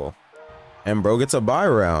achievable goal. And bro gets a buy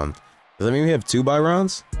round. Does that mean we have 2 buy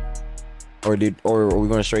rounds? Or are we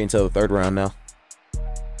going straight into the 3rd round now?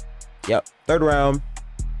 Yep, 3rd round.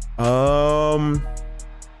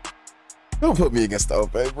 Don't put me against the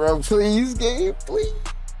Ope, bro. Please, game. Please.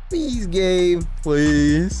 Please, game.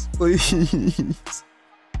 Please. Please.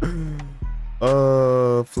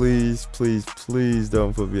 Please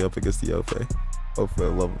don't put me up against the Ope. Ope,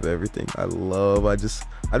 love of everything. I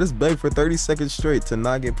just beg for 30 seconds straight to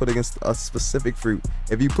not get put against a specific fruit.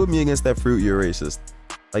 If you put me against that fruit, you're racist.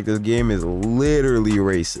 Like, this game is literally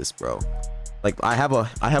racist, bro. Like, I have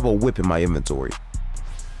a whip in my inventory.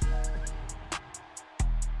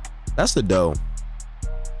 That's the dough.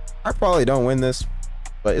 I probably don't win this,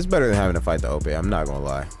 but it's better than having to fight the Ope. I'm not gonna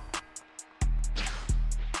lie.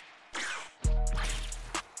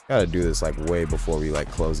 Gotta do this like way before we like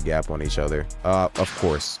close gap on each other. Of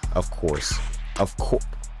course.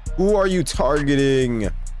 Who are you targeting?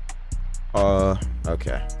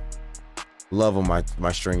 Okay. Love when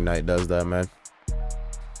my string knight does that, man.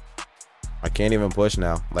 I can't even push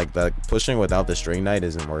now. Like, the pushing without the string knight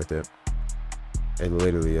isn't worth it. It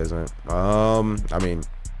literally isn't. I mean,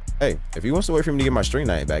 Hey, if he wants to wait for me to get my string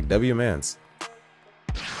knight back, W mans.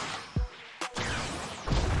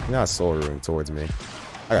 He's not soldering towards me.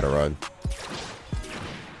 I gotta run.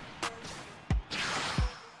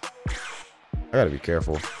 I gotta be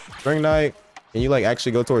careful. String knight, can you like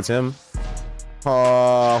actually go towards him?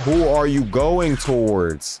 Who are you going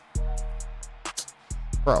towards?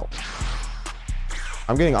 Bro.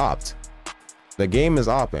 I'm getting opt. The game is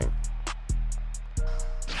opping.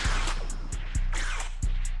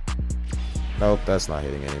 Nope, that's not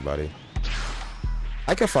hitting anybody.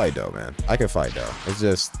 I can fight though, man. I can fight though. It's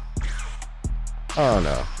just, I don't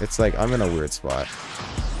know. It's like I'm in a weird spot.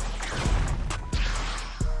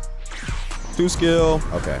 2 skill.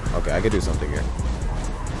 Okay, okay, I could do something here.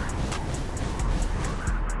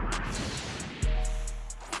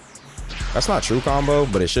 That's not true combo,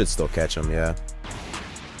 but it should still catch him, yeah.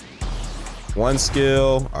 1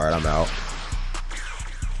 skill. All right, I'm out.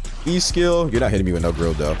 E skill. You're not hitting me with no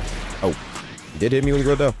grill though. Oh, you did hit me with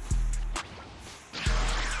grill though.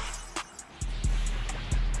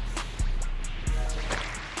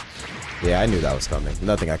 Yeah, I knew that was coming.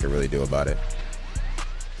 Nothing I could really do about it.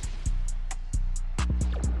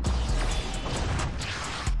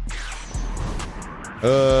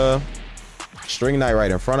 String knight right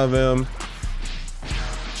in front of him.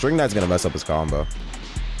 String knight's gonna mess up his combo,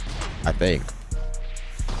 I think.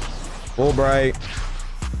 Fulbright.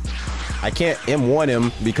 I can't M1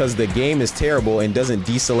 him because the game is terrible and doesn't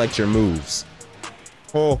deselect your moves.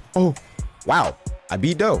 Oh, wow. I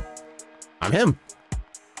beat Doe. I'm him.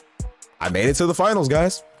 I made it to the finals,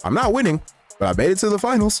 guys. I'm not winning, but I made it to the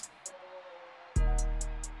finals.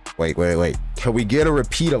 Wait. Can we get a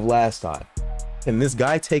repeat of last time? Can this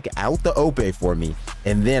guy take out the Ope for me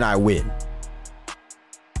and then I win?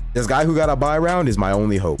 This guy who got a buy round is my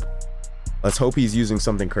only hope. Let's hope he's using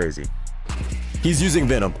something crazy. He's using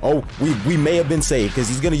Venom. Oh, we may have been saved because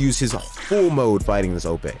he's going to use his full mode fighting this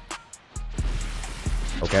Ope.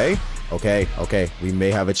 Okay. We may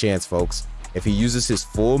have a chance, folks. If he uses his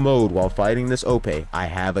full mode while fighting this Ope, I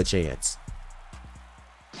have a chance.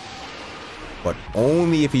 But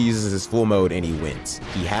only if he uses his full mode and he wins.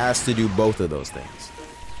 He has to do both of those things.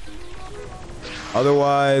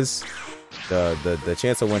 Otherwise, the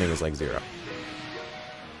chance of winning is like 0.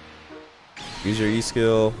 Use your E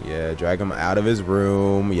skill. Yeah, drag him out of his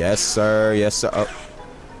room. Yes, sir. Yes, sir.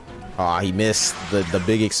 Oh, he missed the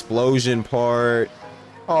big explosion part.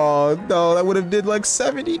 Oh, no, that would have did like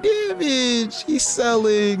 70 damage. He's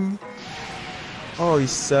selling. Oh,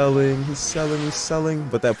 he's selling. He's selling.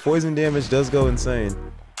 But that poison damage does go insane.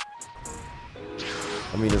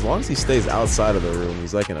 I mean, as long as he stays outside of the room,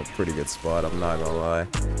 he's like in a pretty good spot. I'm not gonna lie.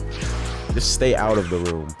 Just stay out of the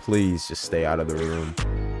room. Please, just stay out of the room.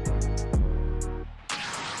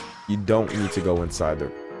 You don't need to go inside the...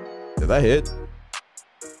 Did that hit?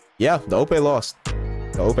 Yeah, the Ope lost.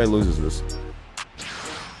 The Ope loses this.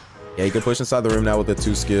 Yeah, you can push inside the room now with the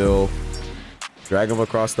 2 skill. Drag him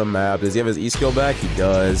across the map. Does he have his E skill back? He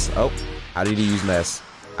does. Oh, how did he use mess?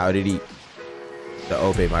 How did he... The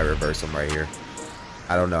Ope might reverse him right here.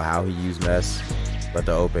 I don't know how he used mess, but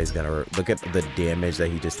the Ope is gonna... Look at the damage that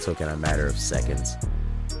he just took in a matter of seconds.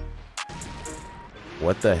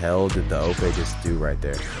 What the hell did the Ope just do right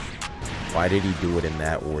there? Why did he do it in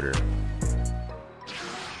that order?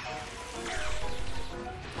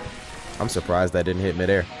 I'm surprised that didn't hit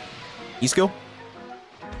midair. E skill?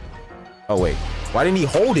 Oh, wait. Why didn't he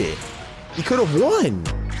hold it? He could have won.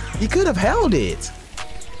 He could have held it.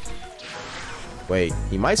 Wait,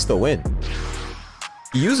 he might still win.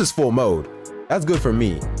 He uses full mode. That's good for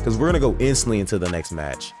me, because we're going to go instantly into the next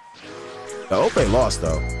match. The Ope lost,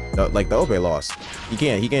 though. The Ope lost. He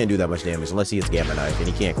can't do that much damage unless he hits Gamma Knife, and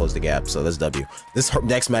he can't close the gap, so that's W. This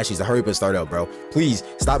next match, he's to hurry up and start out, bro. Please,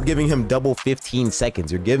 stop giving him double 15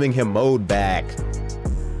 seconds. You're giving him mode back.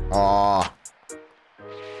 Aw.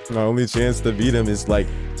 My only chance to beat him is, like,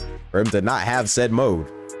 for him to not have said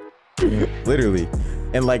mode. Literally.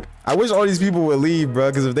 And, like, I wish all these people would leave, bro,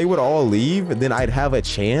 because if they would all leave, then I'd have a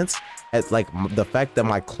chance at, like, the fact that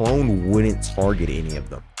my clone wouldn't target any of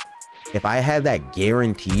them. If I had that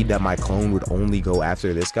guaranteed that my clone would only go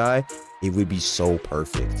after this guy, it would be so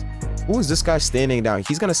perfect. Who is this guy standing down?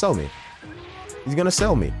 He's gonna sell me. He's gonna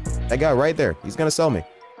sell me. That guy right there. He's gonna sell me.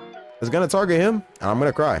 It's gonna target him, and I'm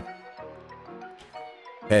gonna cry.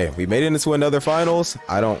 Hey, we made it into another finals.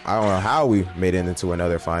 I don't know how we made it into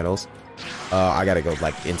another finals. I gotta go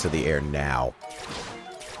like into the air now.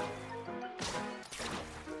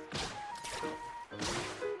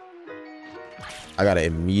 I gotta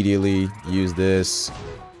immediately use this.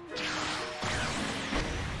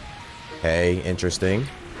 Hey, interesting.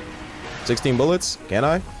 16 bullets, can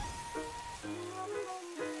I?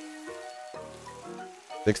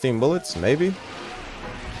 16 bullets, maybe.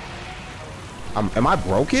 Am I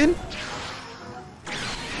broken?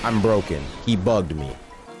 I'm broken. He bugged me.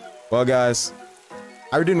 Well, guys,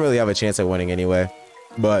 I didn't really have a chance at winning anyway.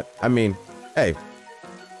 But I mean, hey,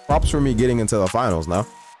 props for me getting into the finals now.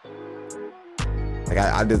 Like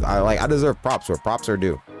I deserve props where props are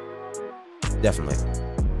due. Definitely.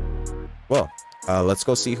 Well, let's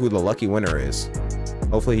go see who the lucky winner is.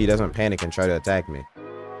 Hopefully he doesn't panic and try to attack me.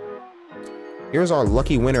 Here's our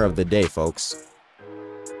lucky winner of the day, folks.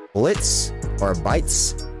 Blitz or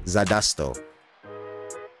Bites Zadasto.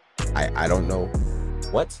 I don't know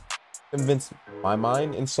what convinced my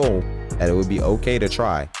mind and soul that it would be okay to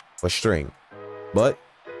try a string, but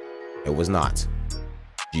it was not.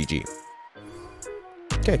 GG.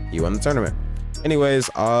 Okay, you won the tournament. Anyways,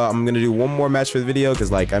 I'm gonna do one more match for the video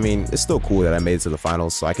because, like, I mean, it's still cool that I made it to the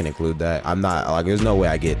finals, so I can include that. I'm not like, there's no way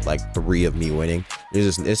I get like 3 of me winning.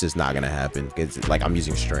 It's just not gonna happen. It's like I'm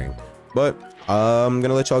using string, but I'm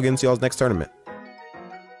gonna let y'all get into y'all's next tournament.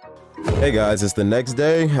 Hey guys, it's the next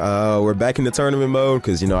day. We're back in the tournament mode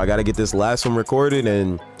because, you know, I gotta get this last one recorded,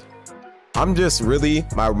 and I'm just really,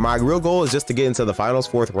 my real goal is just to get into the finals,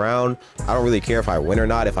 4th round. I don't really care if I win or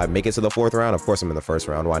not. If I make it to the 4th round, of course I'm in the 1st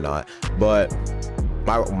round, why not? But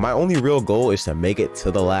my only real goal is to make it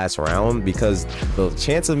to the last round, because the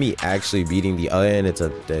chance of me actually beating the and it's a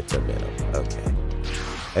Venom.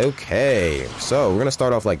 Okay, so we're gonna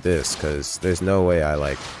start off like this because there's no way I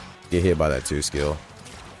like get hit by that 2 skill.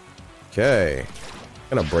 Okay,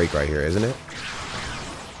 gonna break right here, isn't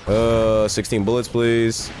it? 16 bullets,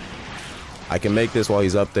 please. I can make this while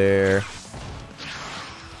he's up there.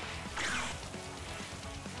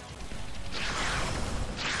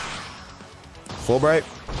 Fulbright.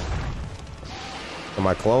 Can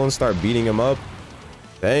my clone start beating him up?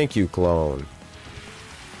 Thank you, clone.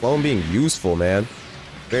 Clone being useful, man.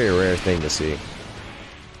 Very rare thing to see.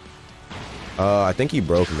 I think he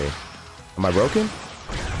broke me. Am I broken?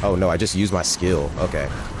 Oh no, I just used my skill. Okay.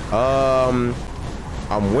 I'm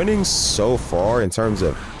winning so far in terms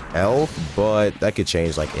of health, but that could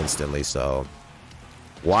change like instantly. So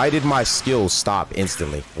why did my skill stop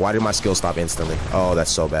instantly? Why did my skill stop instantly? Oh,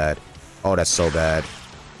 that's so bad. Oh, that's so bad.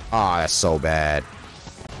 Ah, that's so bad.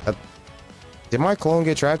 Did my clone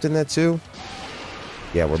get trapped in that too?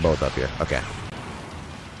 Yeah, we're both up here. Okay.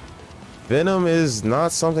 Venom is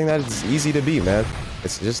not something that is easy to beat, man.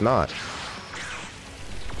 It's just not.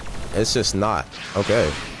 It's just not.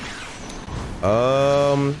 Okay.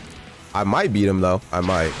 I might beat him though. I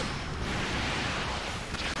might.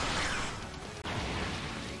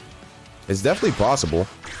 It's definitely possible.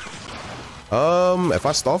 If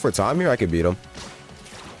I stall for time here, I could beat him.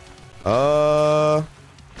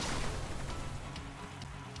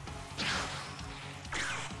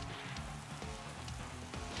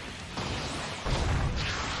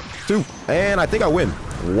 Two. And I think I win.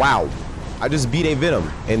 Wow. I just beat a Venom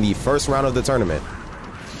in the 1st round of the tournament.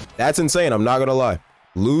 That's insane. I'm not gonna lie.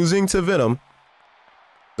 Losing to Venom.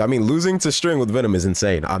 I mean, losing to string with Venom is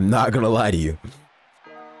insane. I'm not gonna lie to you.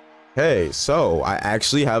 Hey, so I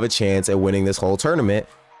actually have a chance at winning this whole tournament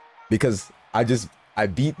because I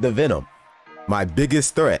beat the Venom. My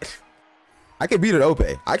biggest threat. I could beat an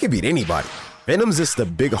Ope. I could beat anybody. Venom's just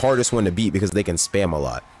the hardest one to beat because they can spam a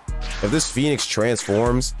lot. If this Phoenix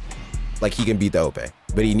transforms, like, he can beat the Ope,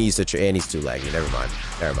 but he needs to, and he's too laggy. Never mind.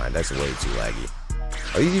 Never mind. That's way too laggy.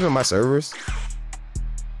 Are these even my servers?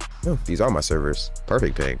 No, these are my servers.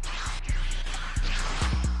 Perfect ping.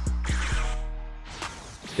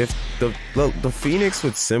 If the Phoenix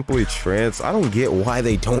would simply I don't get why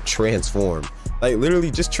they don't transform. Like,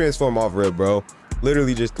 literally just transform off rip, bro.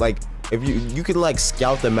 Literally just, like, if you could like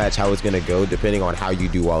scout the match how it's gonna go depending on how you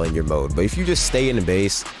do while in your mode. But if you just stay in the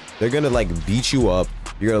base, they're gonna like beat you up.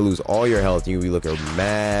 You're gonna lose all your health. You'll be looking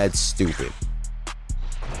mad stupid.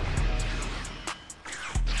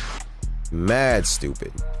 Mad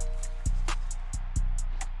stupid.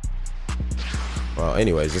 Well,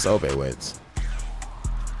 anyways, this Ope wins.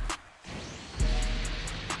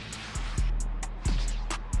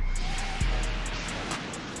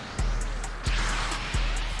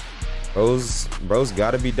 Bro's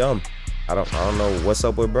gotta be dumb. I don't know what's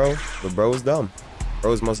up with bro, but bro's dumb.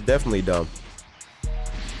 Bro's most definitely dumb.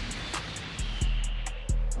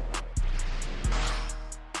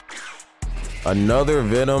 Another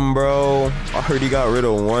Venom, bro. I already got rid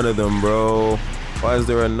of one of them, bro. Why is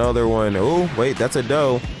there another one? Oh, wait, that's a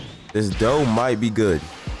doe. This doe might be good.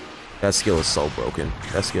 That skill is so broken.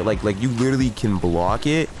 That skill, like you literally can block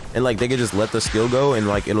it, and like they can just let the skill go, and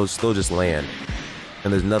like it'll still just land.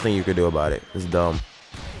 And there's nothing you can do about it. It's dumb.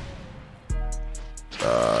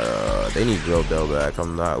 They need grilled dough back.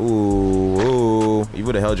 I'm not. Ooh. You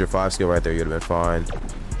would have held your 5 skill right there. You'd have been fine.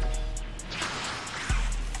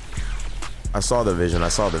 I saw the vision.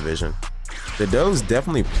 The dough's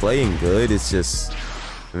definitely playing good. It's just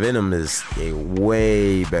Venom is a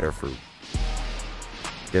way better fruit.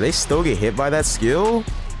 Do they still get hit by that skill?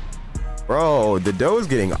 Bro, the dough is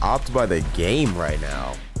getting opped by the game right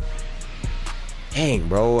now. Dang,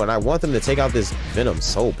 bro. And I want them to take out this Venom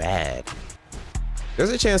so bad. There's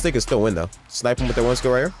a chance they could still win, though. Snipe him with their 1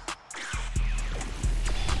 skill right here.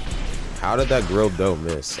 How did that grilled dough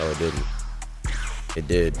miss? Oh, it didn't. It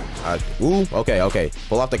did. Ooh, okay.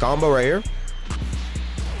 Pull off the combo right here.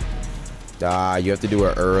 You have to do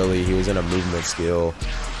it early. He was in a movement skill.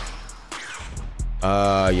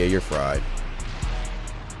 Yeah, you're fried.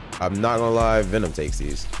 I'm not gonna lie, Venom takes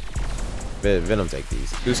these. Venom take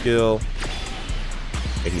these. 2 skill.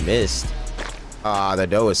 If he missed. The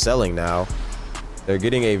dough is selling now. They're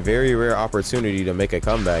getting a very rare opportunity to make a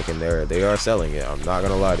comeback, and they are selling it. I'm not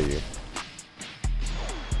gonna lie to you.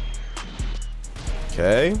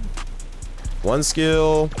 Okay. 1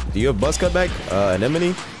 skill. Do you have buzz cut back?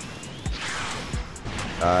 Anemone?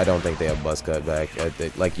 I don't think they have buzz cut back.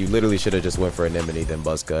 Like, you literally should have just went for Anemone then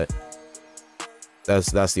buzz cut.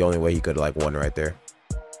 That's the only way he could like won right there.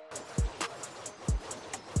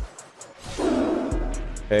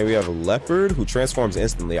 Okay, we have a leopard who transforms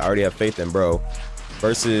instantly. I already have faith in bro.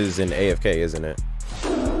 Versus an AFK, isn't it?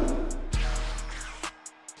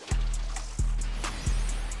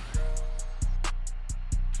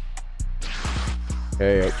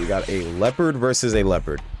 Okay, we got a leopard versus a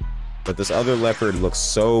leopard. But this other leopard looks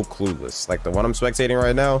so clueless. Like the one I'm spectating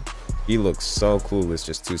right now, he looks so clueless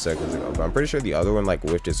just 2 seconds ago. But I'm pretty sure the other one like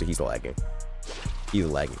whiffed it, so he's lagging. He's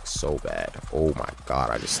lagging so bad. Oh my god,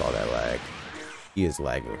 I just saw that lag. He is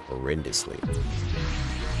lagging horrendously.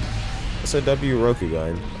 It's a W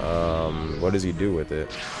Rokugan. What does he do with it?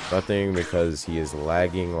 Nothing, because he is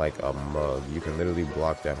lagging like a mug. You can literally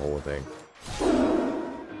block that whole thing.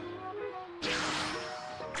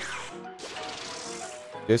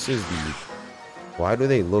 This is the... Why do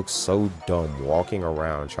they look so dumb walking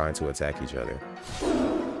around trying to attack each other?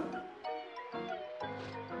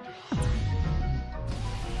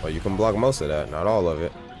 Well, you can block most of that, not all of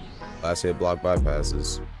it. Last hit block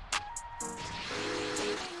bypasses.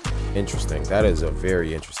 Interesting. That is a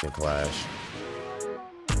very interesting clash.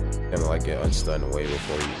 Gonna like get unstunned way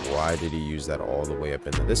before you. Why did he use that all the way up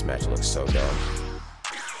into this match? Looks so dumb.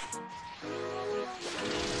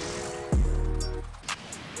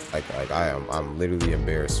 Like I'm literally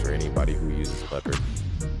embarrassed for anybody who uses leopard.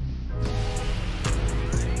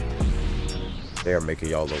 They are making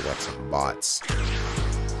y'all look like some bots.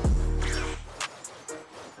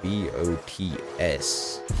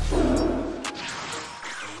 BOTS.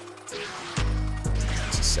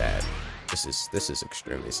 This is sad. This is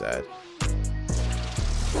extremely sad.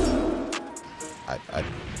 I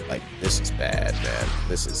like, this is bad, man.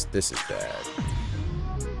 This is bad.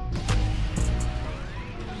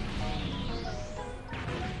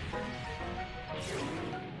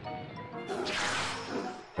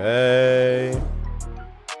 Hey.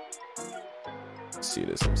 Let's see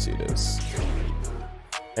this.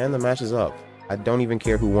 And the match is up. I don't even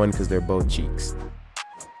care who won because they're both cheeks.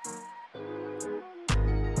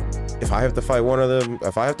 If I have to fight one of them,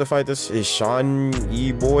 if I have to fight this Sean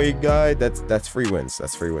E boy guy, that's free wins.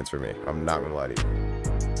 That's free wins for me. I'm not gonna lie to you.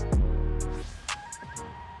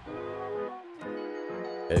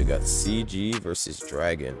 Okay, we got CG versus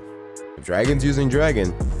Dragon. If Dragon's using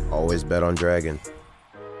Dragon, always bet on Dragon.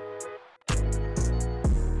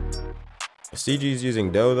 If CG's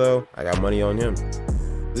using Doe though, I got money on him.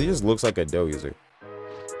 He just looks like a Doe user.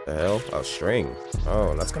 The hell? Oh, string.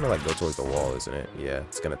 Oh, that's gonna like go towards the wall, isn't it? Yeah,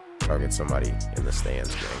 it's gonna target somebody in the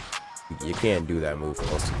stands, gang. You can't do that move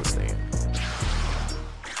close to the stand.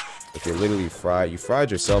 If you're literally fried, you fried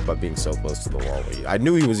yourself by being so close to the wall. I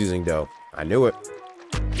knew he was using Doe. I knew it.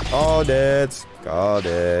 Called it. Called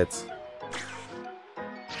it.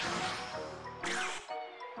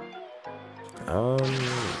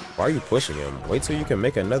 Why are you pushing him? Wait till you can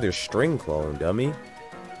make another string clone, dummy.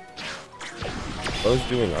 Bro's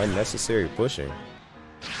doing unnecessary pushing.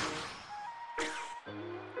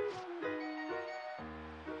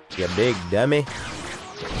 You big dummy.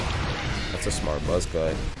 That's a smart buzz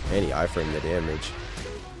cut. And he iframed the damage.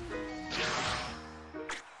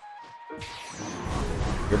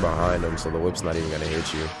 You're behind him, so the whip's not even gonna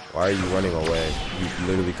hit you. Why are you running away? You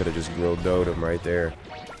literally could have just grilled doed him right there.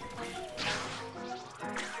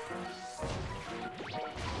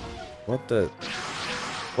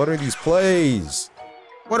 What are these plays?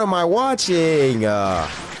 What am I watching?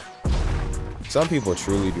 Some people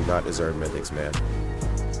truly do not deserve mythics, man.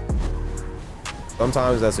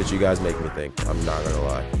 Sometimes that's what you guys make me think. I'm not gonna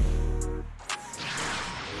lie.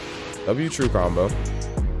 W true combo.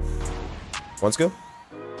 One skill.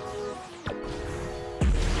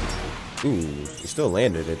 Ooh, he still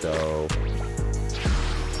landed it though.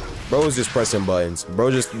 Bro was just pressing buttons.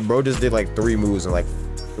 Bro just did like 3 moves in like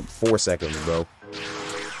 4 seconds, bro.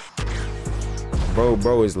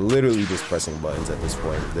 Bro is literally just pressing buttons at this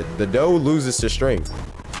point. The dough loses to string.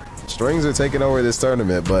 Strings are taking over this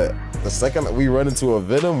tournament, but the second that we run into a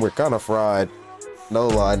Venom, we're kind of fried. No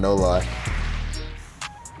lie, no lie.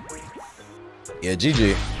 Yeah,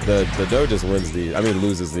 GG. The dough just wins these. I mean,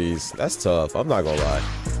 loses these. That's tough. I'm not gonna lie.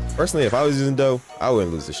 Personally, if I was using dough, I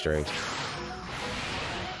wouldn't lose the string.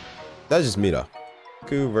 That's just me though.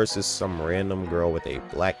 Ku versus some random girl with a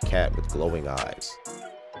black cat with glowing eyes.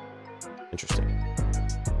 Interesting.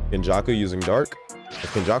 Kenjaku using dark.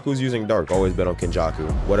 If Kenjaku's using dark, always bet on Kenjaku.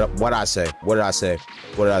 What I say? What did I say?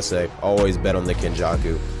 What did I say? Always bet on the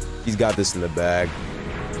Kenjaku. He's got this in the bag.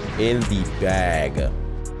 In the bag.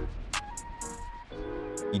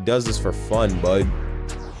 He does this for fun, bud.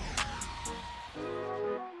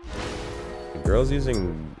 The girl's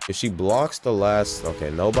using... If she blocks the last...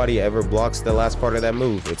 Okay, nobody ever blocks the last part of that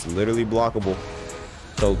move. It's literally blockable.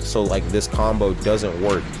 So like, this combo doesn't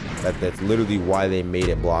work. That's literally why they made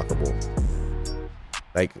it blockable.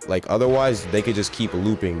 Like otherwise, they could just keep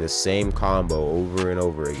looping the same combo over and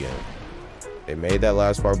over again. They made that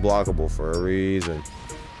last part blockable for a reason.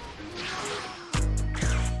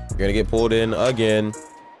 You're gonna get pulled in again.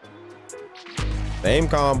 Same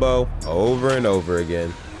combo over and over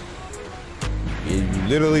again. You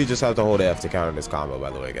literally just have to hold F to counter this combo,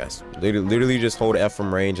 by the way, guys. Literally just hold F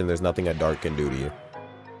from range and there's nothing a dart can do to you.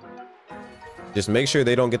 Just make sure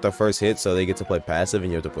they don't get the first hit so they get to play passive and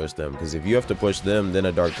you have to push them. Because if you have to push them, then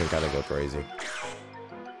a dart can kind of go crazy.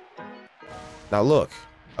 Now look.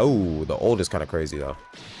 Oh, the ult is kind of crazy though.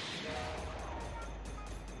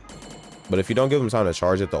 But if you don't give them time to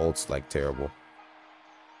charge it, the ult's like terrible.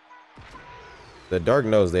 The dark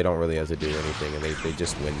knows they don't really have to do anything and they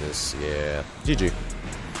just win this. Yeah. GG.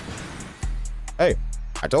 Hey,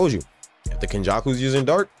 I told you. If the Kenjaku's using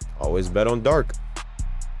dark, always bet on dark.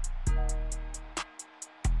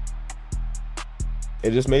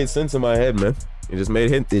 It just made sense in my head, man. It just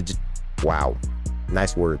made it. Wow.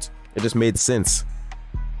 Nice words. It just made sense.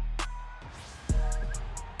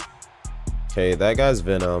 Okay, that guy's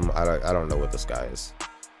Venom. I don't know what this guy is.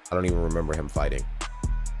 I don't even remember him fighting.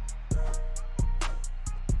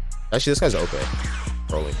 Actually, this guy's okay.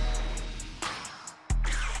 Rolling.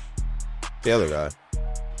 The other guy.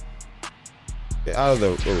 Get out of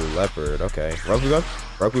the... Ooh, leopard. Okay. Roku gun?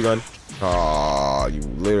 Roku gun. Oh, you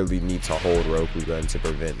literally need to hold Roku gun to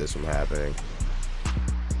prevent this from happening.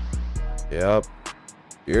 Yep.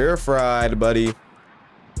 You're fried, buddy.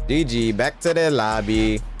 GG. Back to the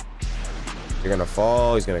lobby. You're gonna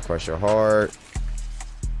fall. He's gonna crush your heart.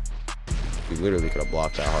 You literally could have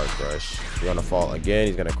blocked that heart crush. You're gonna fall again.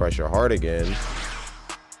 He's gonna crush your heart again.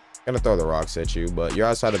 Gonna throw the rocks at you, but you're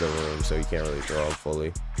outside of the room, so you can't really throw them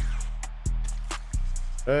fully.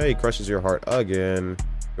 Hey, he crushes your heart again.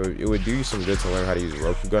 It would do you some good to learn how to use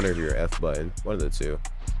Roku gun or your F button. One of the two.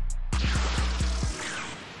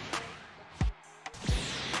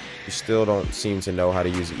 You still don't seem to know how to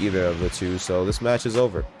use either of the two, so this match is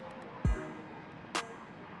over.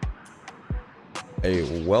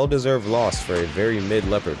 A well-deserved loss for a very mid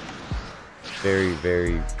leopard. Very,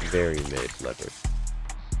 very, very mid leopard.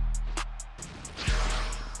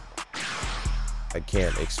 I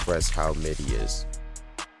can't express how mid he is.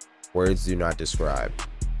 Words do not describe.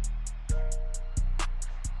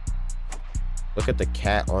 Look at the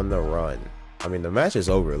cat on the run. I mean, the match is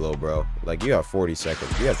over, little bro. Like, you have 40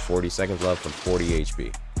 seconds. You have 40 seconds left from 40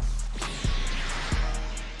 HP.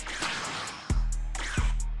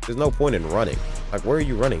 There's no point in running. Like, where are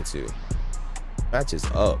you running to? Match is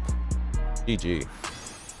up. GG.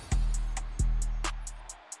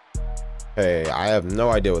 Hey, I have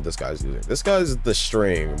no idea what this guy's using. This guy's the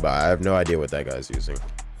string, but I have no idea what that guy's using.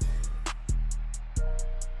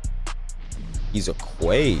 He's a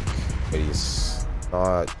Quake, but he's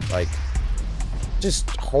not, like, just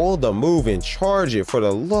hold the move and charge it for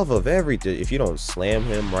the love of everything. If you don't slam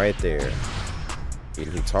him right there. He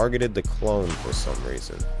targeted the clone for some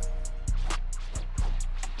reason.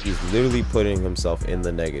 He's literally putting himself in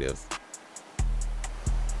the negative.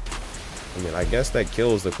 I mean, I guess that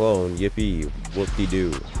kills the clone. Yippee,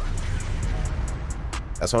 whoop-de-doo.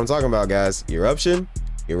 That's what I'm talking about, guys. Eruption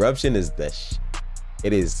is the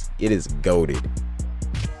it is goated.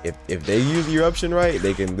 if they use eruption right,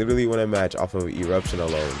 they can literally win a match off of eruption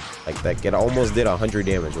alone. Like that kid almost did 100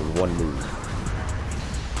 damage with one move.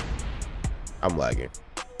 I'm lagging.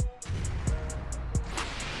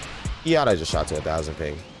 Yada just shot to 1,000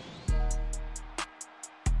 ping.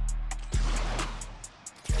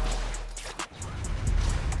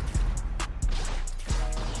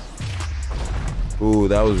 Ooh,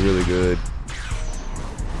 that was really good.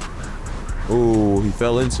 Ooh, he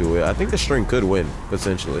fell into it. I think the string could win,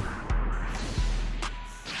 potentially.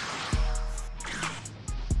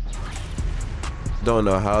 Don't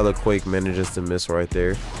know how the Quake manages to miss right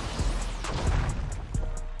there.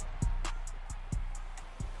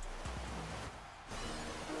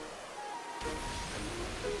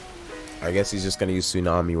 I guess he's just gonna use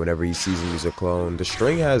Tsunami whenever he sees him use a clone. The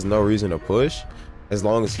string has no reason to push, as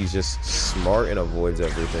long as he's just smart and avoids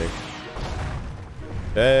everything.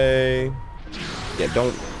 Hey. Yeah,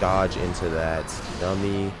 don't dodge into that,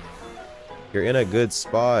 dummy. You're in a good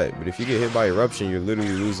spot, but if you get hit by eruption, you're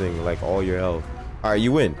literally losing like all your health. All right,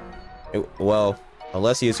 you win. Well,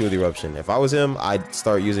 unless he hits you with eruption. If I was him, I'd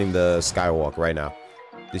start using the skywalk right now.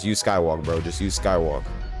 Just use skywalk, bro. Just use skywalk.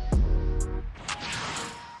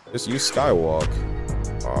 Just use skywalk.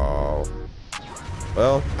 Oh.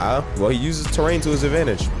 Well, he uses terrain to his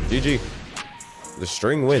advantage. GG. The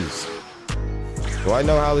string wins. Do I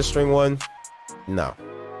know how the string won? No.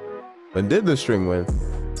 But did the string win?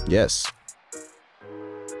 Yes.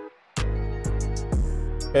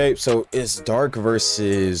 Okay, so it's dark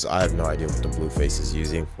versus... I have no idea what the blue face is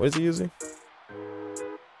using. What is he using?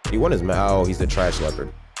 He won his... Oh, he's the trash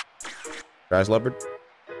leopard. Trash leopard?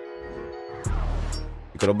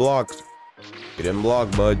 You could have blocked. You didn't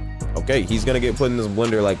block, bud. Okay, he's gonna get put in this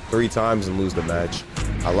blender like 3 times and lose the match.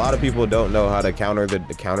 A lot of people don't know how to counter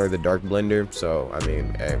the dark blender, so I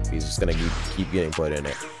mean, hey, he's just gonna keep getting put in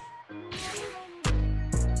it.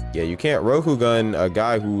 Yeah, you can't Rokugan a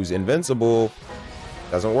guy who's invincible.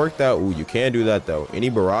 Doesn't work that. Ooh, you can do that though. Any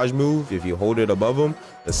barrage move, if you hold it above him,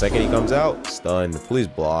 the second he comes out, stunned. Please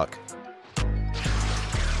block.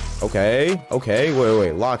 Okay,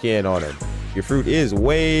 wait, lock in on him. Your fruit is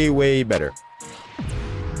way better.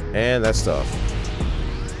 And that's tough.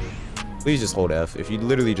 Please just hold F. If you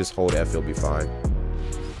literally just hold F, you'll be fine.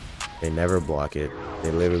 They never block it.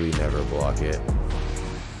 They literally never block it.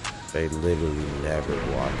 They literally never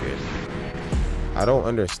block it. I don't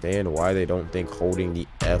understand why they don't think holding the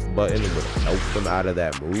F button would help them out of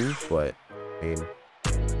that move, but I mean,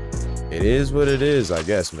 it is what it is, I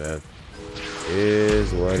guess, man. It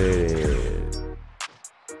is what it is.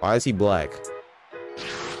 Why is he black?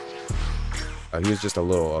 Oh, he was just a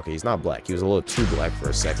little... Okay, he's not black. He was a little too black for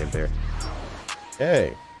a second there.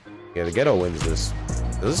 Hey. Yeah, the ghetto wins this.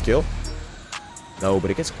 Does this kill? No, but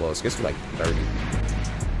it gets close. It gets him like 30.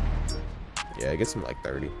 Yeah, it gets him like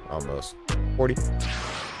 30. Almost. 40.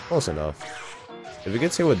 Close enough. If it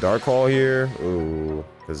gets hit with Dark Hall here... Ooh.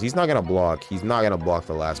 Because he's not going to block. He's not going to block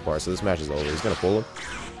the last part. So this match is over. He's going to pull him.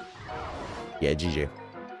 Yeah, GG.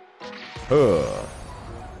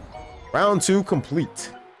 Round 2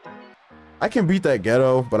 complete. I can beat that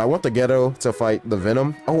ghetto, but I want the ghetto to fight the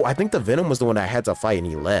Venom. Oh, I think the Venom was the one I had to fight and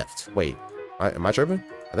he left. Wait, am I tripping?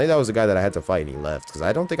 I think that was the guy that I had to fight and he left because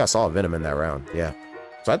I don't think I saw Venom in that round. Yeah.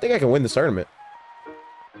 So I think I can win this tournament.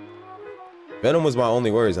 Venom was my only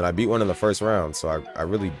worries and I beat one in the first round, so I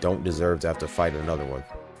really don't deserve to have to fight another one.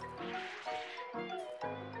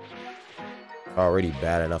 Already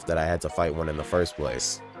bad enough that I had to fight one in the first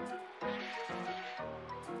place.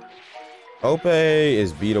 Ope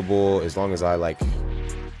is beatable as long as I like...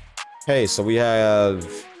 Hey, so we have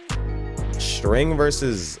String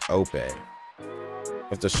versus Ope.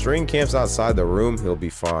 If the String camps outside the room, he'll be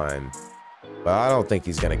fine. But I don't think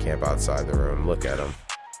he's gonna camp outside the room. Look at him.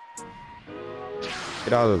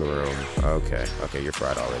 Get out of the room. Okay, you're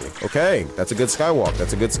fried already. Okay, that's a good skywalk.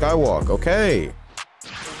 That's a good skywalk. Okay.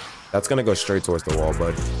 That's gonna go straight towards the wall,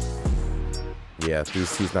 bud. Yeah,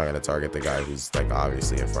 he's not gonna target the guy who's like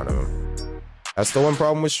obviously in front of him. That's the one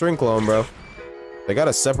problem with String Clone, bro. They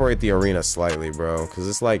gotta separate the arena slightly, bro, because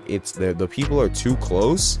it's like the people are too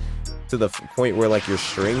close to the point where like your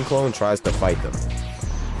String Clone tries to fight them.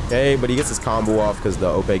 Okay, but he gets his combo off because the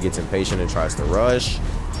Ope gets impatient and tries to rush,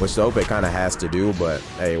 which the Ope kind of has to do, but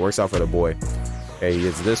hey, it works out for the boy. Okay, he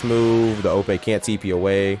gets this move. The Ope can't TP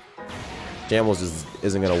away. Shambles just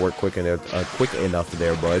isn't gonna work quick enough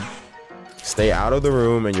there, bud. Stay out of the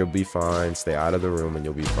room and you'll be fine. Stay out of the room and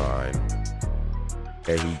you'll be fine.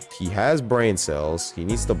 Okay, he has brain cells. He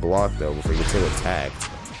needs to block though before he gets hit attacked.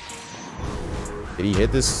 Did he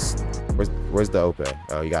hit this? Where's the Ope?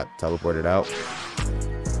 Oh, he got teleported out.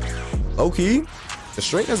 Okay. The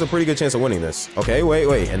string has a pretty good chance of winning this. Okay,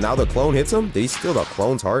 wait. And now the clone hits him? Did he steal the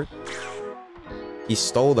clone's heart? He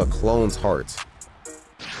stole the clone's heart.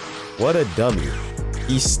 What a dummy.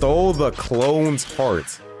 He stole the clone's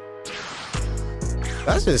heart.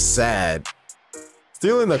 That's just sad.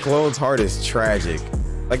 Stealing the clone's heart is tragic.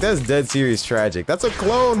 Like, that's dead serious tragic. That's a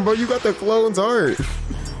clone, bro. You got the clone's heart.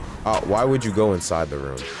 Why would you go inside the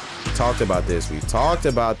room? We talked about this. We've talked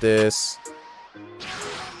about this.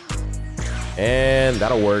 And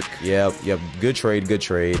that'll work. Yep. Good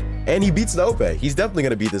trade. And he beats the OPE. He's definitely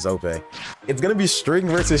going to beat this OPE. It's going to be string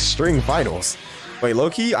versus string finals. Wait,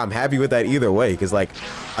 low-key, I'm happy with that either way. Because, like,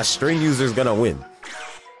 a string user is going to win.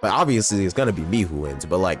 But obviously, it's going to be me who wins.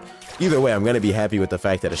 But, like, either way, I'm going to be happy with the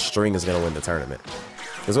fact that a string is going to win the tournament.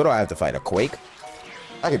 Because what do I have to fight? A Quake?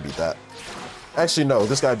 I can beat that. Actually, no.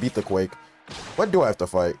 This guy beat the Quake. What do I have to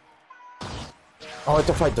fight? Oh, I have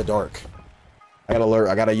to fight the Dark. I gotta learn.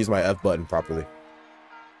 I gotta use my F button properly.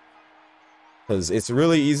 Because it's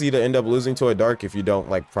really easy to end up losing to a Dark if you don't,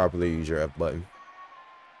 like, properly use your F button.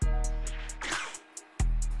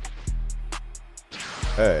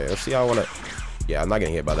 Hey, let's see how I want to... Yeah, I'm not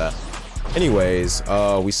getting hit by that. Anyways,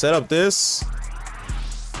 we set up this.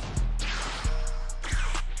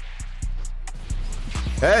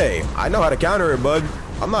 Hey, I know how to counter it, bud.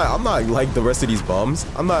 I'm not like the rest of these bums.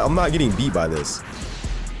 I'm not getting beat by this.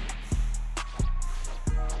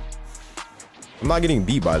 I'm not getting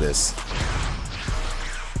beat by this.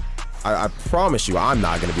 I promise you, I'm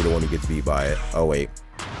not gonna be the one who gets beat by it. Oh wait,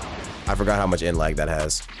 I forgot how much end lag that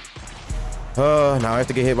has. Now I have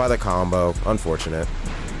to get hit by the combo. Unfortunate.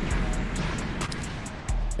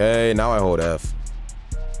 Okay, now I hold F.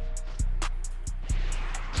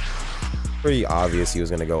 Pretty obvious he was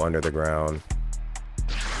gonna go under the ground.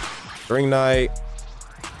 String Knight.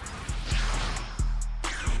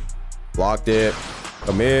 Blocked it.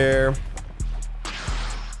 Come here.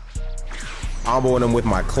 Comboing him with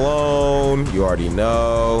my clone. You already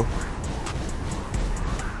know.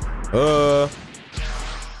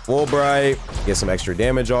 Fulbright. Get some extra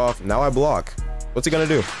damage off. Now I block. What's he gonna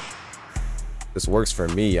do? This works for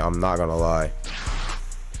me. I'm not gonna lie.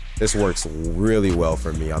 This works really well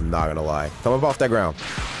for me. I'm not gonna lie. Come up off that ground.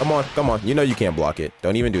 Come on. You know you can't block it.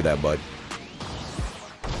 Don't even do that, bud.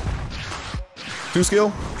 2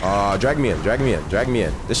 skill. Drag me in.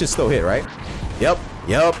 This should still hit, right? Yep.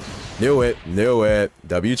 Knew it.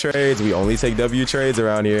 W trades. We only take W trades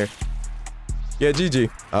around here. Yeah, GG.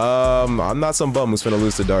 I'm not some bum who's finna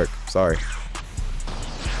lose to Dark. Sorry.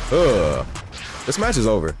 This match is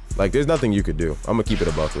over. Like, there's nothing you could do. I'm gonna keep it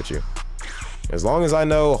a buck with you. As long as I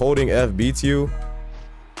know holding F beats you.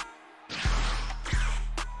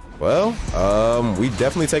 Well, we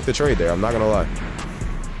definitely take the trade there. I'm not gonna lie.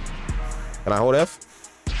 Can I hold F?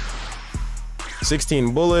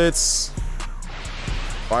 16 bullets.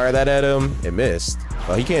 Fire that at him. It missed.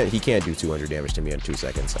 He can't do 200 damage to me in 2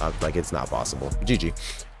 seconds. Like, it's not possible. GG.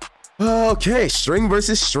 Okay, string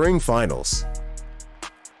versus string finals.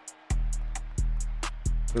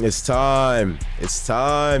 It's time.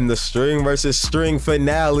 The string versus string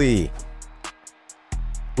finale.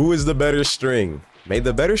 Who is the better string? May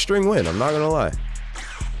the better string win. I'm not gonna lie.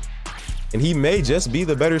 And he may just be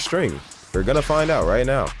the better string. We're gonna find out right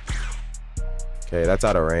now. Okay, that's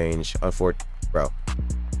out of range. Unfortunately, bro.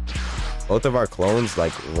 Both of our clones,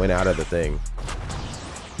 like, went out of the thing.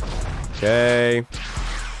 Okay.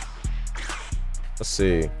 Let's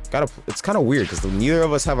see. It's kind of weird because neither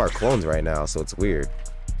of us have our clones right now, so it's weird.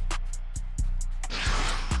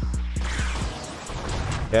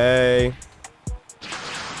 Okay.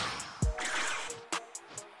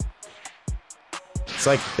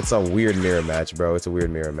 It's a weird mirror match, bro. It's a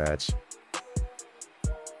weird mirror match.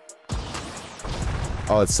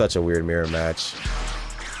 Oh, it's such a weird mirror match.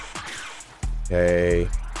 Okay.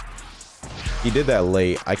 He did that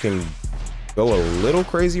late. I can go a little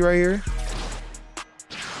crazy right here.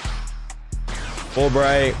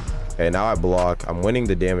 Fulbright. Okay, now I block. I'm winning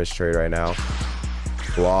the damage trade right now.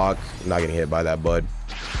 Block. I'm not getting hit by that, bud.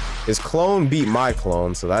 His clone beat my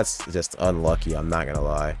clone, so that's just unlucky. I'm not gonna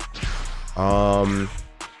lie. I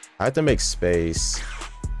have to make space.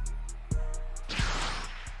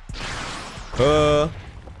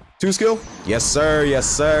 2 skill? Yes,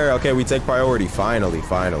 sir. Okay, we take priority. Finally.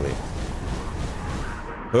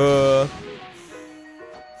 Okay,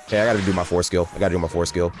 I gotta do my 4 skill.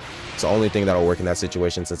 It's the only thing that'll work in that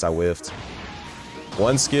situation since I whiffed.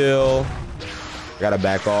 1 skill. I gotta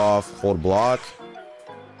back off. Hold block.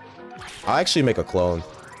 I'll actually make a clone.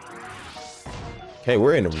 Okay,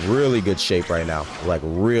 we're in really good shape right now. Like,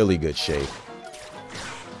 really good shape.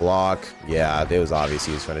 Block. Yeah, it was obvious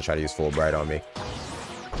he was trying to use Fulbright on me.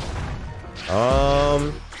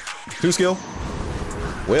 Two skill.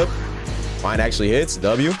 Whip. Mine actually hits.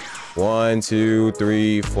 W. 1, 2,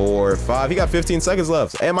 3, 4, 5. He got 15 seconds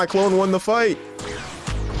left. And my clone won the fight.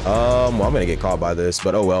 Well, I'm gonna get caught by this,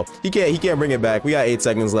 but oh well. He can't bring it back. We got 8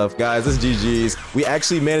 seconds left, guys. This is GG's. We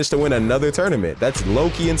actually managed to win another tournament. That's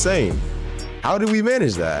low-key insane. How did we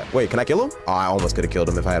manage that? Wait, can I kill him? Oh, I almost could have killed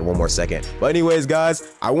him if I had one more second. But anyways,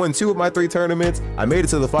 guys, I won 2 of my 3 tournaments. I made it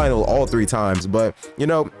to the final all 3 times, but you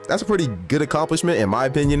know, that's a pretty good accomplishment in my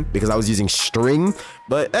opinion because I was using string.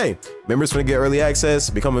 But hey, members gonna get early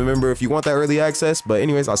access. Become a member if you want that early access. But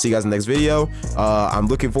anyways, I'll see you guys in the next video. I'm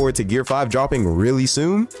looking forward to Gear 5 dropping really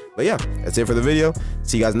soon. But yeah, that's it for the video.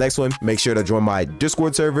 See you guys next one. Make sure to join my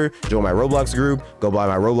Discord server, join my Roblox group, go buy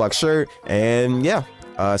my Roblox shirt, and yeah.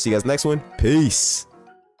 See you guys next one. Peace.